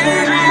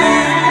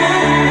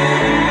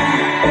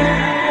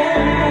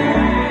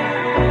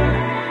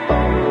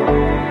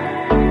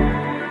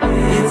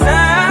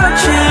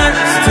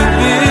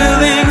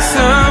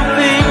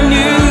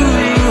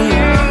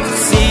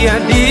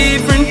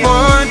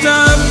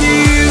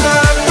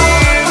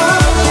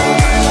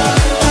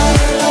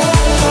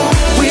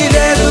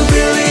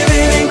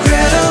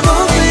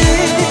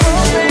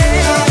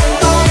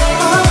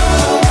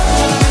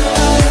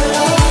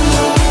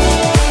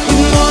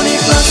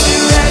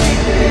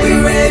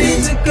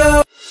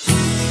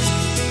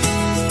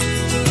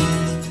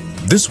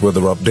 This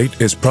weather update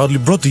is proudly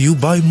brought to you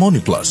by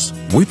MoneyPlus,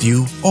 with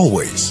you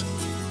always.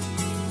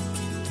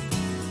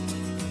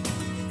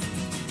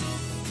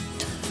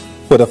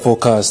 Weather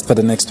forecast for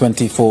the next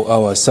 24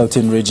 hours.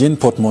 Southern region,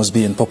 Port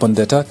Moresby and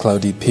Popondetta,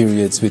 cloudy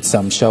periods with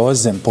some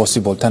showers and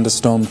possible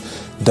thunderstorm.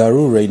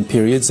 Daru, rain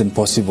periods and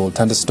possible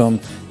thunderstorm.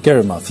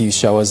 Gerima, few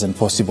showers and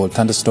possible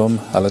thunderstorm.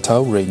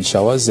 Alatau, rain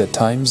showers at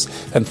times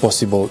and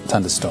possible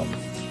thunderstorm.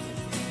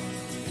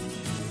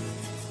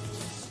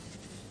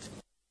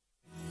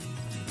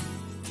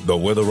 The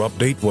weather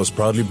update was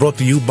proudly brought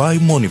to you by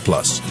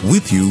MoneyPlus,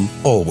 with you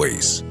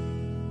always.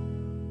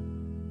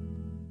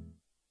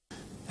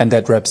 And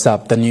that wraps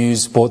up the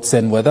news, sports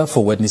and weather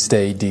for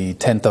Wednesday, the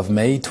 10th of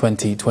May,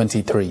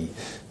 2023.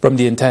 From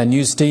the entire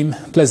news team,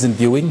 pleasant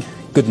viewing.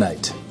 Good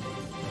night.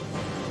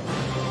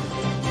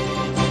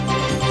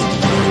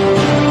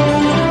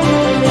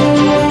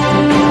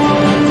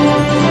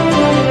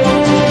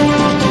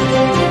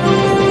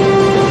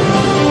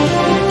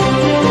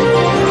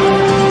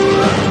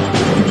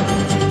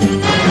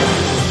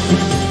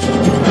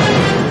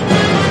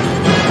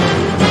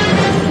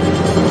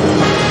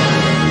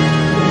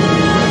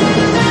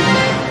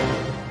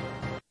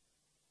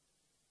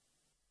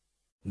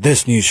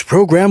 This news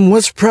program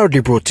was proudly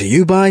brought to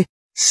you by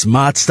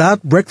Smart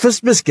Start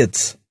Breakfast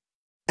Biscuits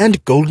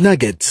and Gold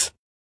Nuggets.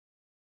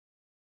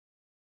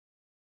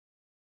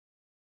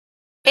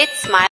 It's my